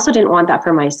 But I also didn't want that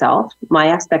for myself.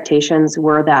 My expectations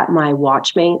were that my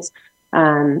watchmates,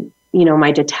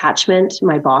 my detachment,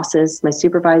 my bosses, my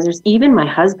supervisors, even my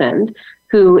husband,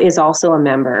 who is also a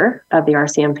member of the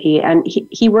RCMP, and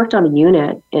he worked on a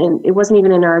unit, and it wasn't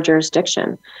even in our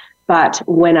jurisdiction. But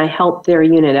when I helped their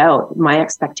unit out, my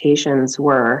expectations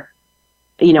were,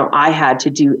 I had to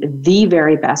do the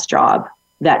very best job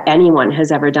that anyone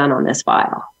has ever done on this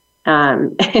file.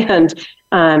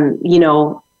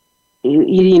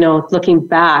 Looking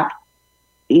back,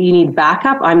 you need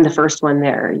backup. I'm the first one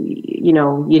there.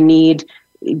 You need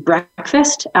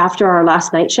breakfast after our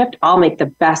last night shift. I'll make the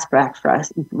best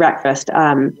breakfast.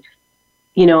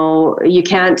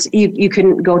 You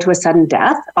couldn't go to a sudden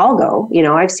death. I'll go,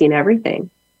 I've seen everything.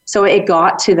 So it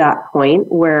got to that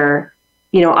point where,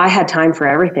 I had time for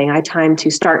everything. I had time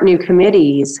to start new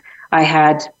committees. I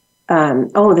had,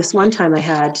 this one time I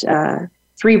had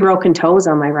 3 broken toes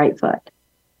on my right foot.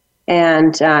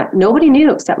 And nobody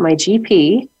knew except my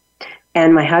GP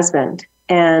and my husband.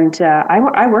 And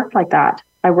I worked like that.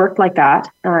 I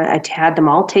had them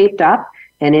all taped up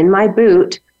and in my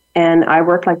boot. And I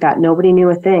worked like that. Nobody knew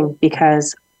a thing,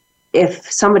 because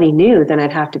if somebody knew, then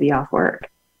I'd have to be off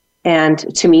work. And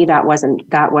to me, that wasn't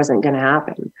going to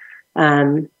happen.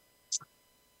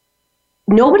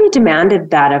 Nobody demanded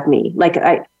that of me.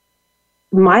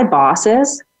 My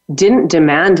bosses didn't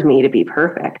demand me to be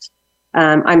perfect.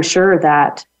 I'm sure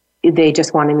that they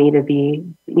just wanted me to be,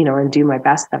 and do my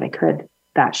best that I could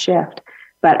that shift.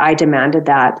 But I demanded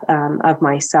that of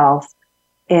myself,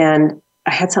 and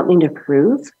I had something to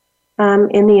prove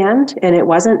in the end. And it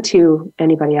wasn't to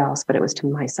anybody else, but it was to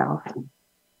myself.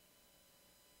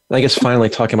 I guess finally,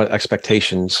 talking about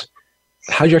expectations,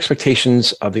 how do your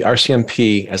expectations of the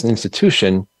RCMP as an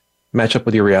institution match up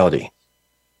with your reality?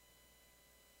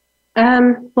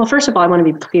 Well, first of all, I want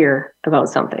to be clear about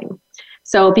something.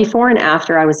 So before and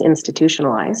after I was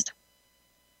institutionalized,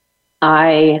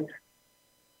 for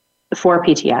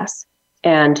PTS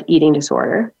and eating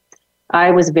disorder,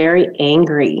 I was very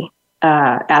angry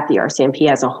at the RCMP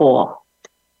as a whole.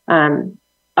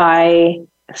 I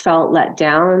felt let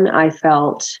down. I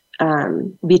felt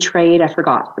betrayed.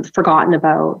 Forgotten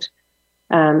about.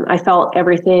 I felt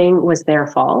everything was their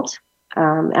fault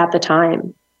at the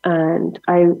time, and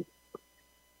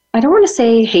I don't want to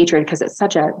say hatred, because it's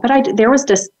but I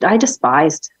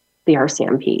despised the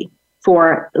RCMP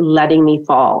for letting me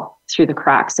fall through the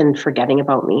cracks and forgetting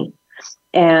about me.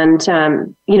 And,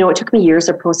 it took me years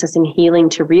of processing healing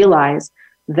to realize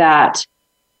that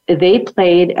they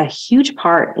played a huge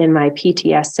part in my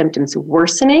PTS symptoms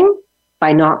worsening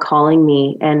by not calling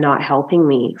me and not helping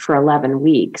me for 11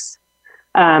 weeks.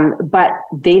 But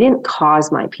they didn't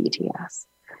cause my PTS.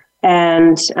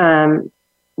 And,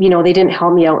 they didn't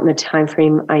help me out in the time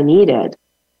frame I needed.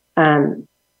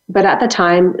 But at the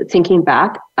time, thinking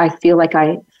back, I feel like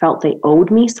I felt they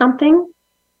owed me something.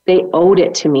 They owed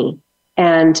it to me.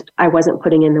 And I wasn't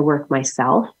putting in the work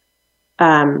myself.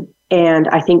 And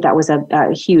I think that was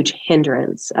a huge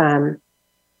hindrance. How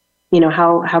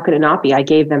could it not be? I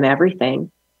gave them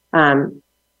everything. When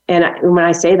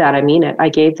I say that, I mean it.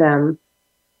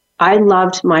 I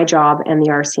loved my job and the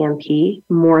RCMP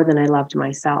more than I loved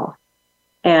myself.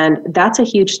 And that's a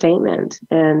huge statement.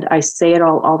 And I say it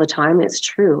all the time. It's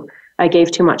true. I gave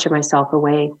too much of myself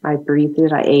away. I breathed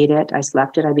it. I ate it. I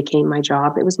slept it. I became my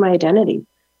job. It was my identity.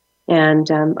 And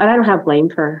I don't have blame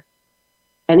for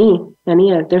any.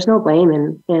 There's no blame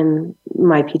in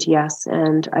my PTS,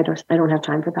 and I don't have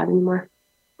time for that anymore.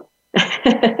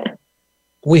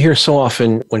 We hear so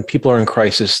often when people are in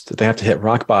crisis that they have to hit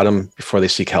rock bottom before they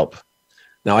seek help.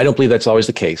 Now, I don't believe that's always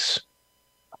the case.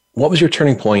 What was your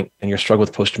turning point in your struggle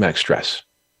with post-traumatic stress?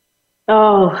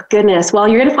 Oh, goodness. Well,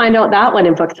 you're going to find out that one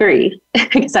in book 3,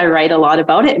 because I write a lot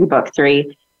about it in book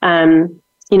 3.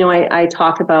 I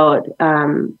talk about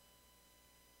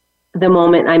the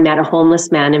moment I met a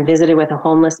homeless man and visited with a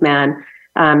homeless man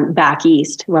back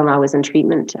east when I was in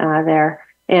treatment there.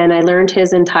 And I learned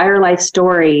his entire life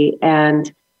story. And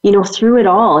through it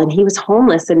all. And he was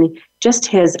homeless, and just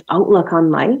his outlook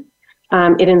on life,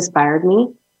 it inspired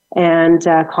me and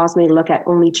caused me to look at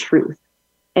only truth.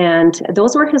 And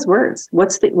those were his words.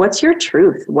 What's your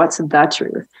truth? What's the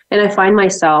truth? And I find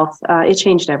myself, it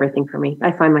changed everything for me.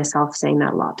 I find myself saying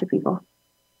that a lot to people.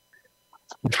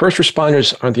 First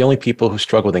responders aren't the only people who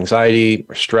struggle with anxiety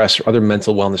or stress or other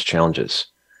mental wellness challenges.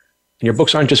 And your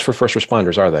books aren't just for first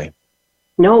responders, are they?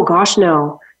 No, gosh,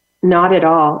 no, not at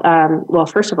all. Well,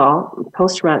 first of all,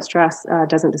 post-traumatic stress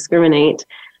doesn't discriminate.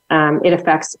 It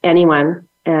affects anyone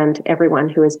and everyone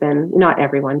who has been, not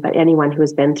everyone, but anyone who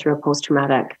has been through a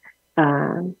post-traumatic,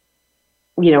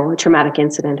 traumatic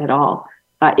incident at all.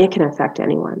 It can affect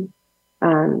anyone.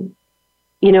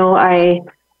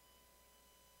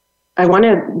 I want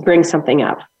to bring something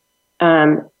up.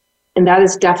 And that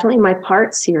is definitely my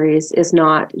part series is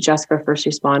not just for first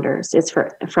responders. It's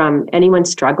from anyone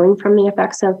struggling from the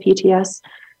effects of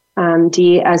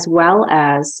PTSD, as well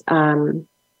as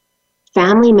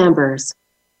family members,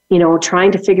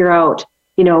 trying to figure out,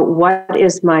 what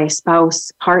is my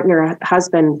spouse, partner,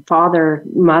 husband, father,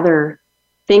 mother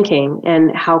thinking,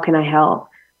 and how can I help?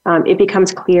 It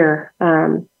becomes clear.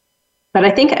 But I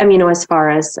think, as far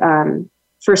as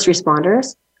first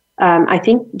responders, I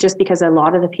think just because a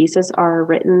lot of the pieces are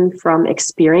written from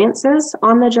experiences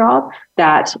on the job,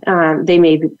 that they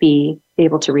may be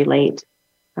able to relate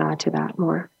to that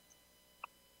more.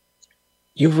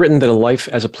 You've written that a life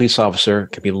as a police officer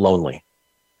can be lonely.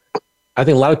 I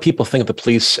think a lot of people think of the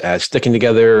police as sticking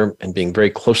together and being very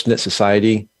close-knit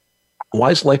society.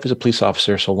 Why is life as a police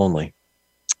officer so lonely?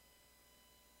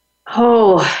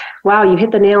 Oh, wow, you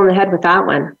hit the nail on the head with that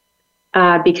one.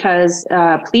 Because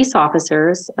police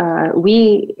officers,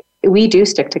 we do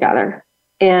stick together.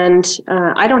 And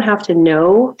I don't have to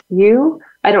know you.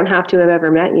 I don't have to have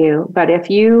ever met you. But if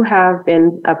you have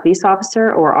been a police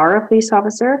officer or are a police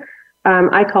officer,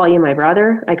 I call you my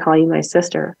brother. I call you my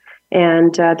sister.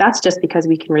 And that's just because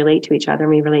we can relate to each other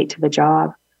and we relate to the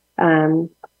job. I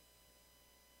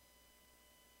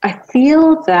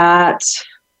feel that,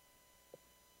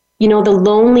 the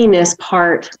loneliness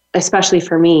part, especially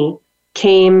for me,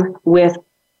 came with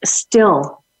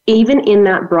still, even in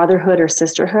that brotherhood or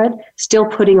sisterhood, still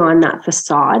putting on that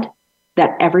facade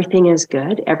that everything is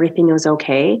good, everything is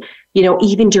okay.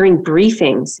 Even during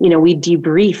briefings, we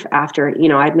debrief after,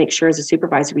 I'd make sure as a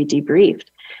supervisor we debriefed.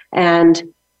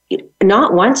 And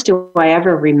not once do I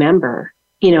ever remember,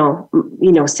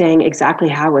 saying exactly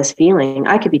how I was feeling.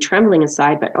 I could be trembling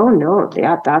inside, but oh no,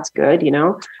 yeah, that's good,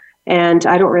 And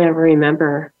I don't ever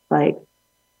remember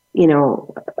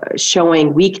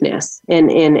showing weakness in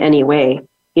any way.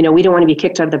 We don't want to be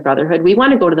kicked out of the brotherhood. We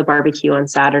want to go to the barbecue on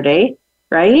Saturday,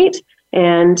 right?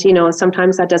 And,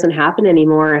 sometimes that doesn't happen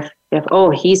anymore if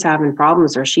he's having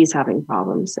problems or she's having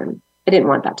problems. And I didn't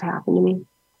want that to happen to me.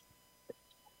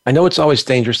 I know it's always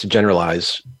dangerous to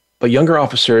generalize, but younger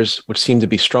officers would seem to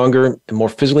be stronger and more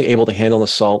physically able to handle an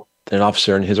assault than an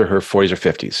officer in his or her 40s or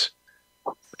 50s.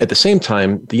 At the same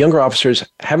time, the younger officers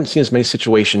haven't seen as many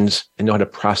situations and know how to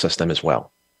process them as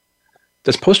well.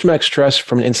 Does post-traumatic stress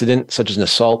from an incident, such as an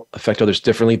assault, affect others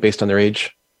differently based on their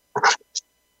age?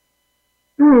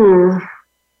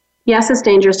 Yes, it's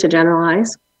dangerous to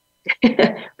generalize,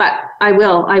 but I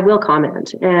will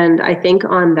comment. And I think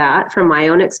on that, from my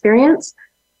own experience,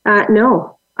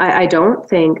 no, I don't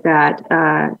think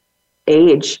that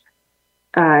age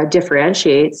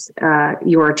differentiates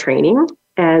your training.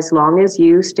 As long as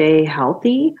you stay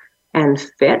healthy and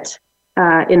fit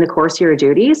in the course of your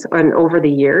duties and over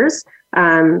the years,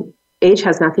 age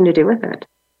has nothing to do with it.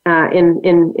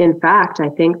 In fact, I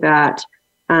think that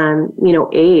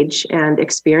age and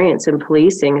experience in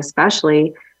policing,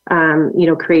 especially,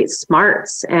 creates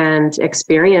smarts and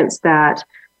experience that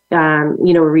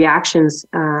reactions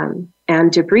and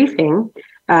debriefing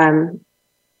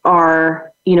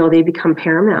are they become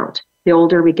paramount. The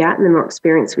older we get and the more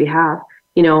experience we have.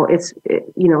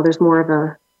 There's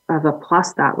more of a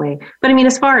plus that way. But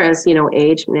as far as,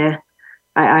 age,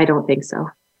 I don't think so.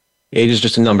 Age is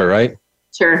just a number, right?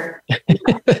 Sure.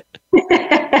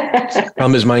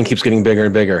 Problem is mine keeps getting bigger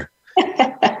and bigger.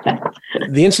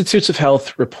 The Institutes of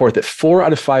Health report that 4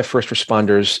 out of 5 first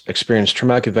responders experience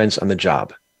traumatic events on the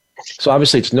job. So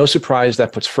obviously it's no surprise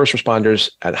that puts first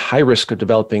responders at high risk of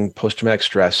developing post-traumatic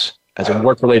stress as a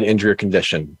work-related injury or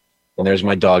condition. And there's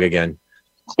my dog again.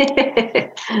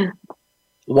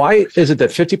 Why is it that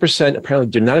 50% apparently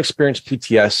do not experience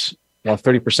PTS while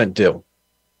 30% do?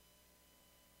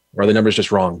 Or are the numbers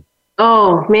just wrong?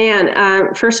 Oh,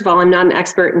 man. First of all, I'm not an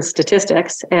expert in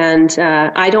statistics, and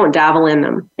I don't dabble in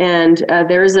them. And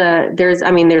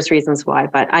there's reasons why,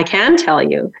 but I can tell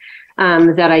you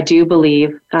that I do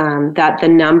believe that the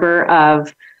number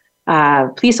of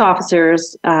police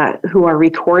officers who are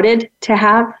recorded to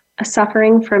have a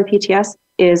suffering from PTS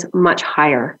is much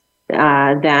higher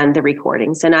than the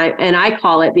recordings. And I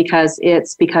call it because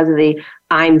it's because of the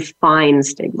I'm fine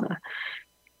stigma.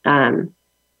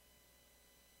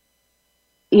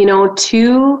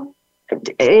 Two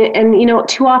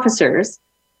officers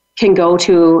can go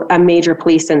to a major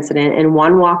police incident and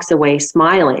one walks away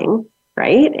smiling,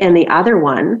 right? And the other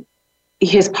one,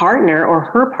 his partner or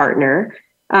her partner,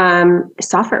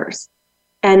 suffers.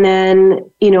 And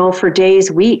then, for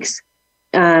days, weeks,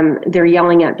 they're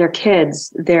yelling at their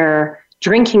kids, they're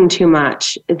drinking too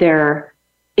much, but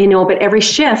every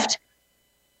shift,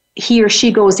 he or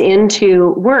she goes into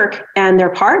work and their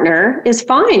partner is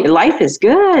fine. Life is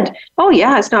good. Oh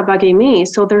yeah, it's not bugging me.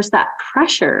 So there's that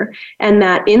pressure and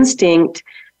that instinct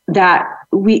that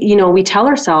we tell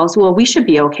ourselves, well, we should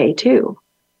be okay too.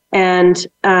 And,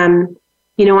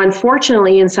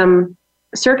 unfortunately in some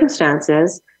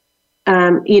circumstances,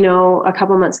 a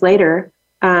couple months later,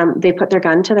 they put their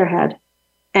gun to their head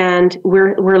and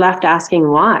we're left asking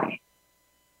why.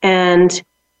 And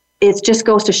it just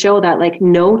goes to show that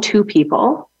no two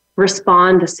people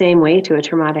respond the same way to a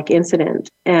traumatic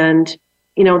incident. And,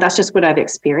 that's just what I've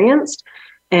experienced.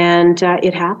 And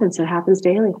it happens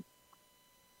daily.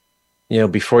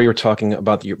 Before you were talking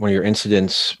about one of your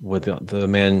incidents with the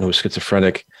man who was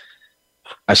schizophrenic,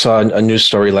 I saw a news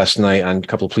story last night on a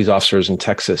couple of police officers in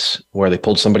Texas where they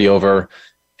pulled somebody over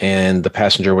and the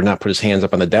passenger would not put his hands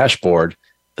up on the dashboard.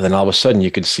 And then all of a sudden you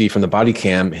could see from the body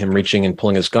cam him reaching and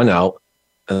pulling his gun out.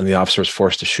 And then the officer was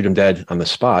forced to shoot him dead on the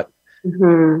spot.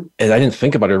 Mm-hmm. And I didn't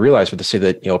think about it or realize, but to say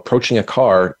that, approaching a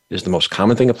car is the most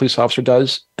common thing a police officer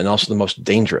does and also the most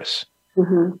dangerous.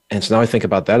 Mm-hmm. And so now I think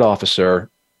about that officer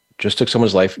just took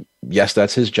someone's life. Yes,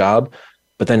 that's his job.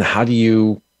 But then how do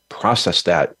you process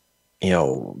that,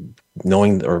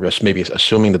 knowing or just maybe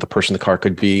assuming that the person in the car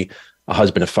could be a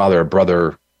husband, a father, a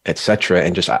brother, et cetera.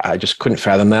 And I just couldn't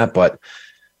fathom that. But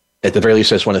at the very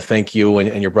least, I just want to thank you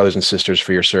and your brothers and sisters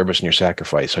for your service and your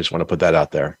sacrifice. I just want to put that out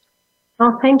there.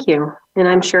 Oh, thank you. And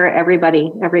I'm sure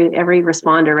everybody, every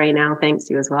responder right now thanks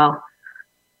you as well.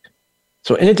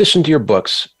 So in addition to your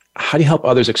books, how do you help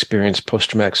others experience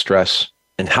post-traumatic stress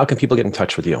and how can people get in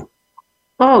touch with you?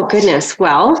 Oh, goodness.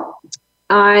 Well,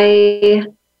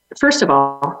 first of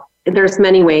all, there's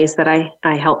many ways that I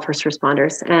help first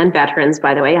responders and veterans,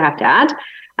 by the way, I have to add.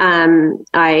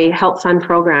 I help fund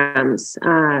programs,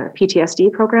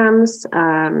 PTSD programs,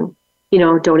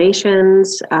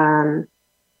 donations.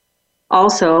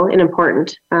 Also, an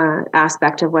important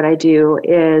aspect of what I do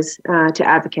is to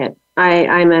advocate.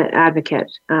 I'm an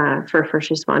advocate for first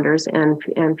responders and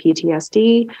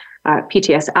PTSD,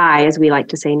 PTSI, as we like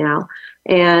to say now.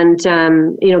 And,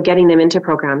 getting them into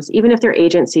programs, even if they're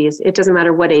agencies, it doesn't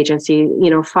matter what agency,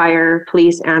 fire,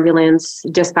 police, ambulance,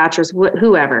 dispatchers,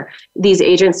 whoever. These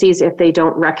agencies, if they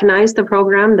don't recognize the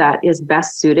program that is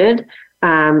best suited,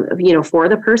 for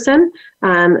the person,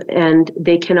 and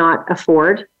they cannot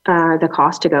afford the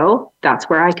cost to go, that's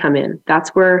where I come in.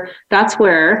 That's where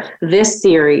this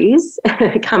series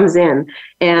comes in,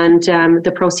 and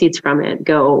the proceeds from it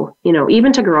go,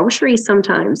 even to groceries.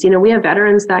 Sometimes, we have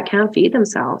veterans that can't feed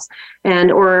themselves,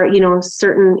 or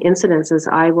certain incidences,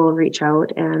 I will reach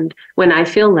out, and when I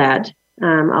feel led,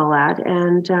 I'll add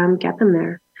and get them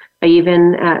there. I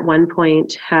even at one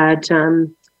point had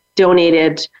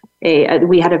donated.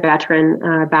 We had a veteran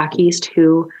back east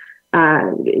who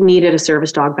needed a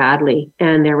service dog badly,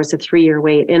 and there was a 3-year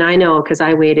wait. And I know because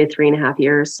I waited 3.5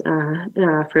 years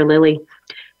for Lily,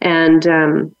 and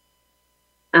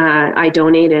I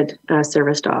donated a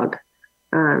service dog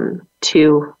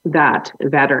to that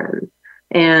veteran,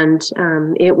 and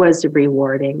it was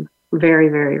rewarding, very,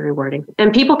 very rewarding.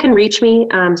 And people can reach me,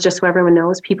 just so everyone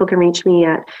knows, people can reach me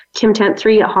at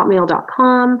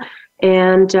kimtent3@hotmail.com.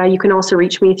 And you can also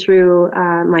reach me through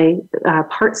my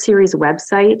Part Series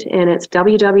website, and it's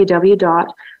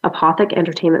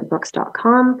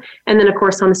www.apothicentertainmentbooks.com. And then, of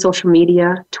course, on the social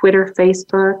media, Twitter,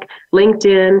 Facebook,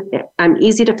 LinkedIn. I'm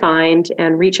easy to find,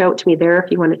 and reach out to me there if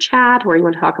you want to chat or you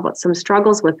want to talk about some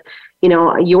struggles with,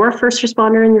 your first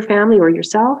responder in your family or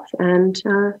yourself. And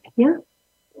yeah.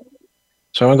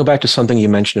 So I want to go back to something you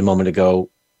mentioned a moment ago,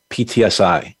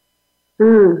 PTSI.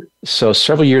 So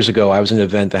several years ago, I was in an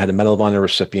event that had a Medal of Honor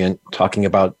recipient talking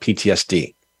about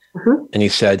PTSD. Mm-hmm. And he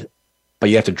said,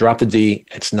 but you have to drop the D,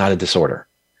 it's not a disorder.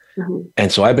 Mm-hmm.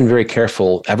 And so I've been very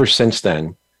careful ever since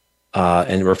then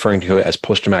in referring to it as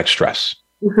post-traumatic stress.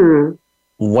 Mm-hmm.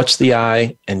 What's the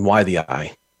I and why the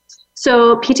I?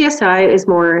 So PTSI is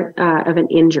more of an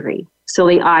injury. So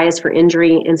the I is for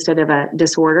injury instead of a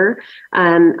disorder.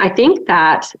 I think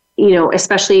that,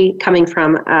 especially coming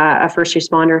from a first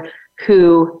responder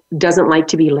who doesn't like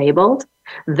to be labeled,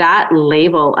 that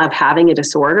label of having a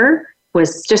disorder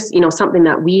was just, something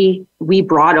that we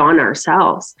brought on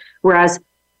ourselves. Whereas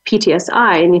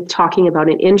PTSI, and talking about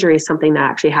an injury, is something that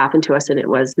actually happened to us, and it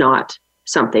was not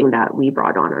something that we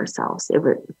brought on ourselves.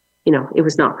 It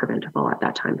was not preventable at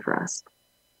that time for us.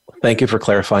 Thank you for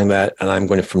clarifying that. And I'm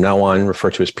going to, from now on,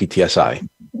 refer to as PTSI.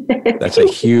 That's a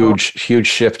huge, huge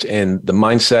shift in the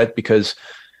mindset, because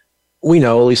we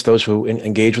know, at least those who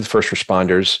engage with first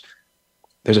responders,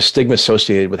 there's a stigma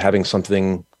associated with having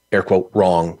something, air quote,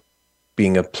 wrong,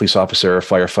 being a police officer, a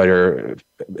firefighter,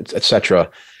 et cetera.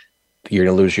 You're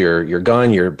going to lose your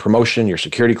gun, your promotion, your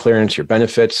security clearance, your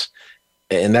benefits.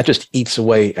 And that just eats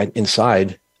away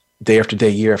inside day after day,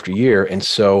 year after year. And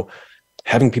so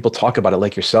having people talk about it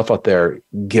like yourself out there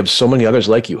gives so many others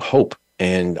like you hope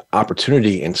and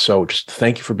opportunity. And so just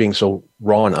thank you for being so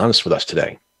raw and honest with us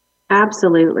today.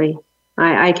 Absolutely.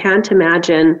 I can't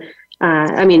imagine.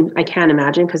 I can't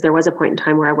imagine, because there was a point in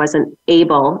time where I wasn't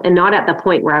able, and not at the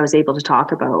point where I was able to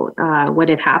talk about what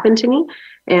had happened to me.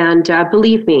 And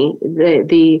believe me,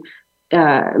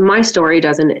 my story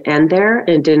doesn't end there.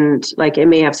 It didn't, it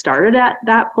may have started at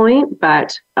that point,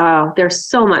 but there's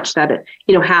so much that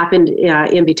happened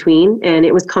in between, and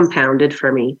it was compounded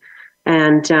for me.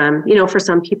 And for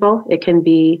some people, it can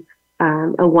be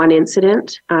a one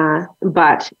incident,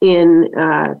 but in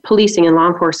policing and law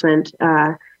enforcement,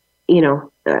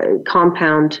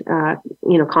 complex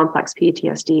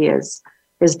PTSD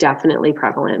is definitely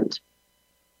prevalent.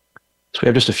 So we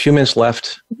have just a few minutes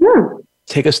left. Mm-hmm.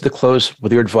 Take us to the close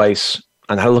with your advice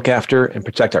on how to look after and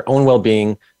protect our own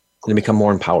well-being and become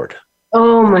more empowered.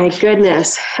 Oh my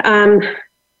goodness.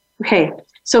 Okay.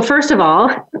 So first of all,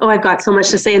 I've got so much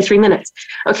to say in 3 minutes.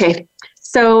 Okay.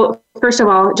 So first of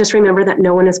all, just remember that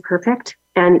no one is perfect,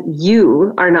 and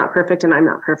you are not perfect, and I'm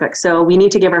not perfect. So we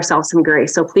need to give ourselves some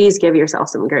grace. So please give yourself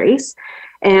some grace.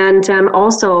 And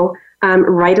also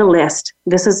write a list.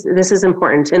 This is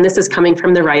important. And this is coming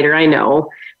from the writer, I know.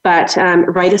 But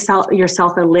write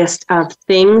yourself a list of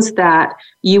things that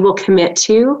you will commit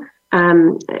to,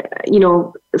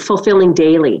 fulfilling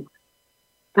daily.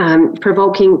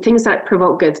 Provoking things that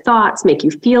provoke good thoughts, make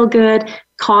you feel good,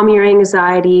 calm your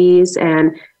anxieties,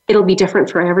 and it'll be different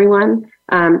for everyone.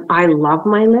 I love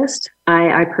my list.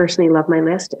 I personally love my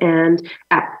list. And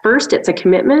at first it's a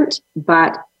commitment,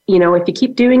 but if you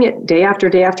keep doing it day after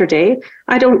day after day,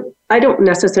 I don't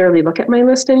necessarily look at my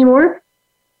list anymore.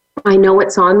 I know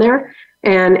it's on there.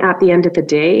 And at the end of the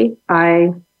day,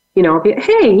 I'll be,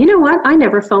 hey, you know what? I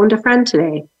never phoned a friend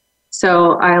today.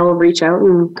 So I'll reach out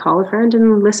and call a friend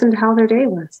and listen to how their day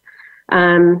was.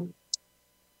 And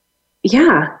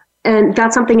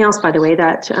that's something else, by the way,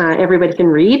 that everybody can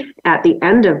read at the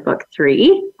end of book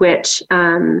 3, which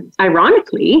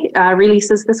ironically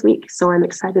releases this week. So I'm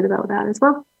excited about that as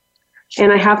well.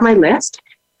 And I have my list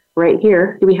right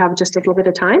here. Do we have just a little bit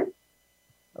of time?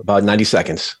 About 90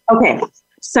 seconds. Okay.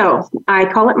 So I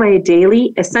call it my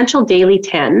essential daily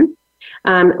 10.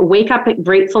 Wake up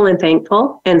grateful and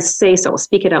thankful and say so.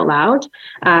 Speak it out loud.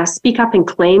 Speak up and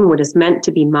claim what is meant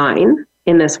to be mine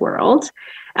in this world.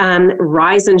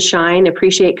 Rise and shine.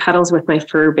 Appreciate cuddles with my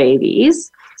fur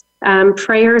babies.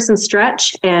 Prayers and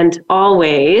stretch, and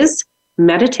always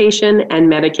meditation and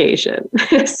medication.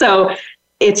 So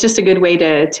it's just a good way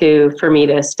for me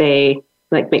to stay,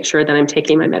 make sure that I'm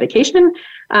taking my medication.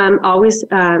 Always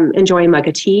enjoy a mug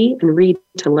of tea and read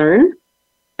to learn.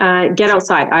 Get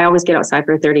outside. I always get outside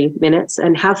for 30 minutes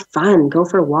and have fun. Go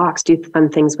for walks, do fun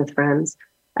things with friends.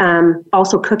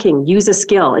 Also cooking, use a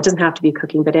skill. It doesn't have to be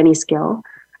cooking, but any skill.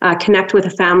 Connect with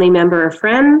a family member or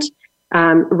friend.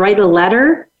 Write a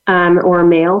letter or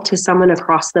mail to someone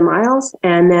across the miles.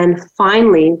 And then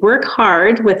finally, work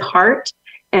hard with heart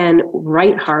and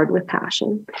write hard with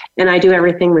passion. And I do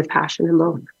everything with passion and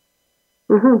love.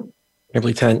 Mm-hmm.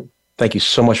 Kimberly Tent, thank you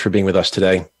so much for being with us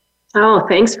today. Oh,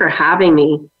 thanks for having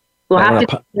me. We'll have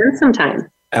to spend some time.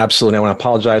 Absolutely. I want to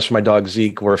apologize for my dog,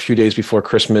 Zeke. We're a few days before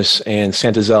Christmas, and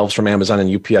Santa's elves from Amazon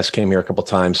and UPS came here a couple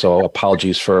times. So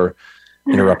apologies for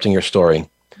interrupting your story.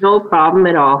 No problem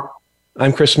at all.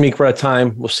 I'm Chris Meek. We're out of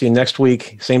time. We'll see you next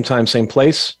week. Same time, same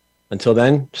place. Until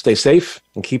then, stay safe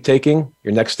and keep taking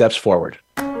your next steps forward.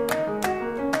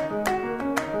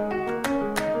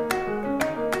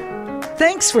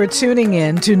 Thanks for tuning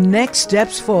in to Next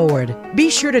Steps Forward.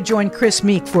 Be sure to join Chris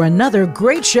Meek for another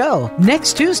great show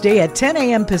next Tuesday at 10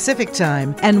 a.m. Pacific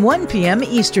Time and 1 p.m.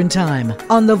 Eastern Time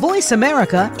on the Voice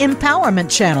America Empowerment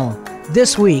Channel.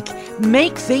 This week,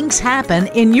 make things happen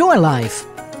in your life.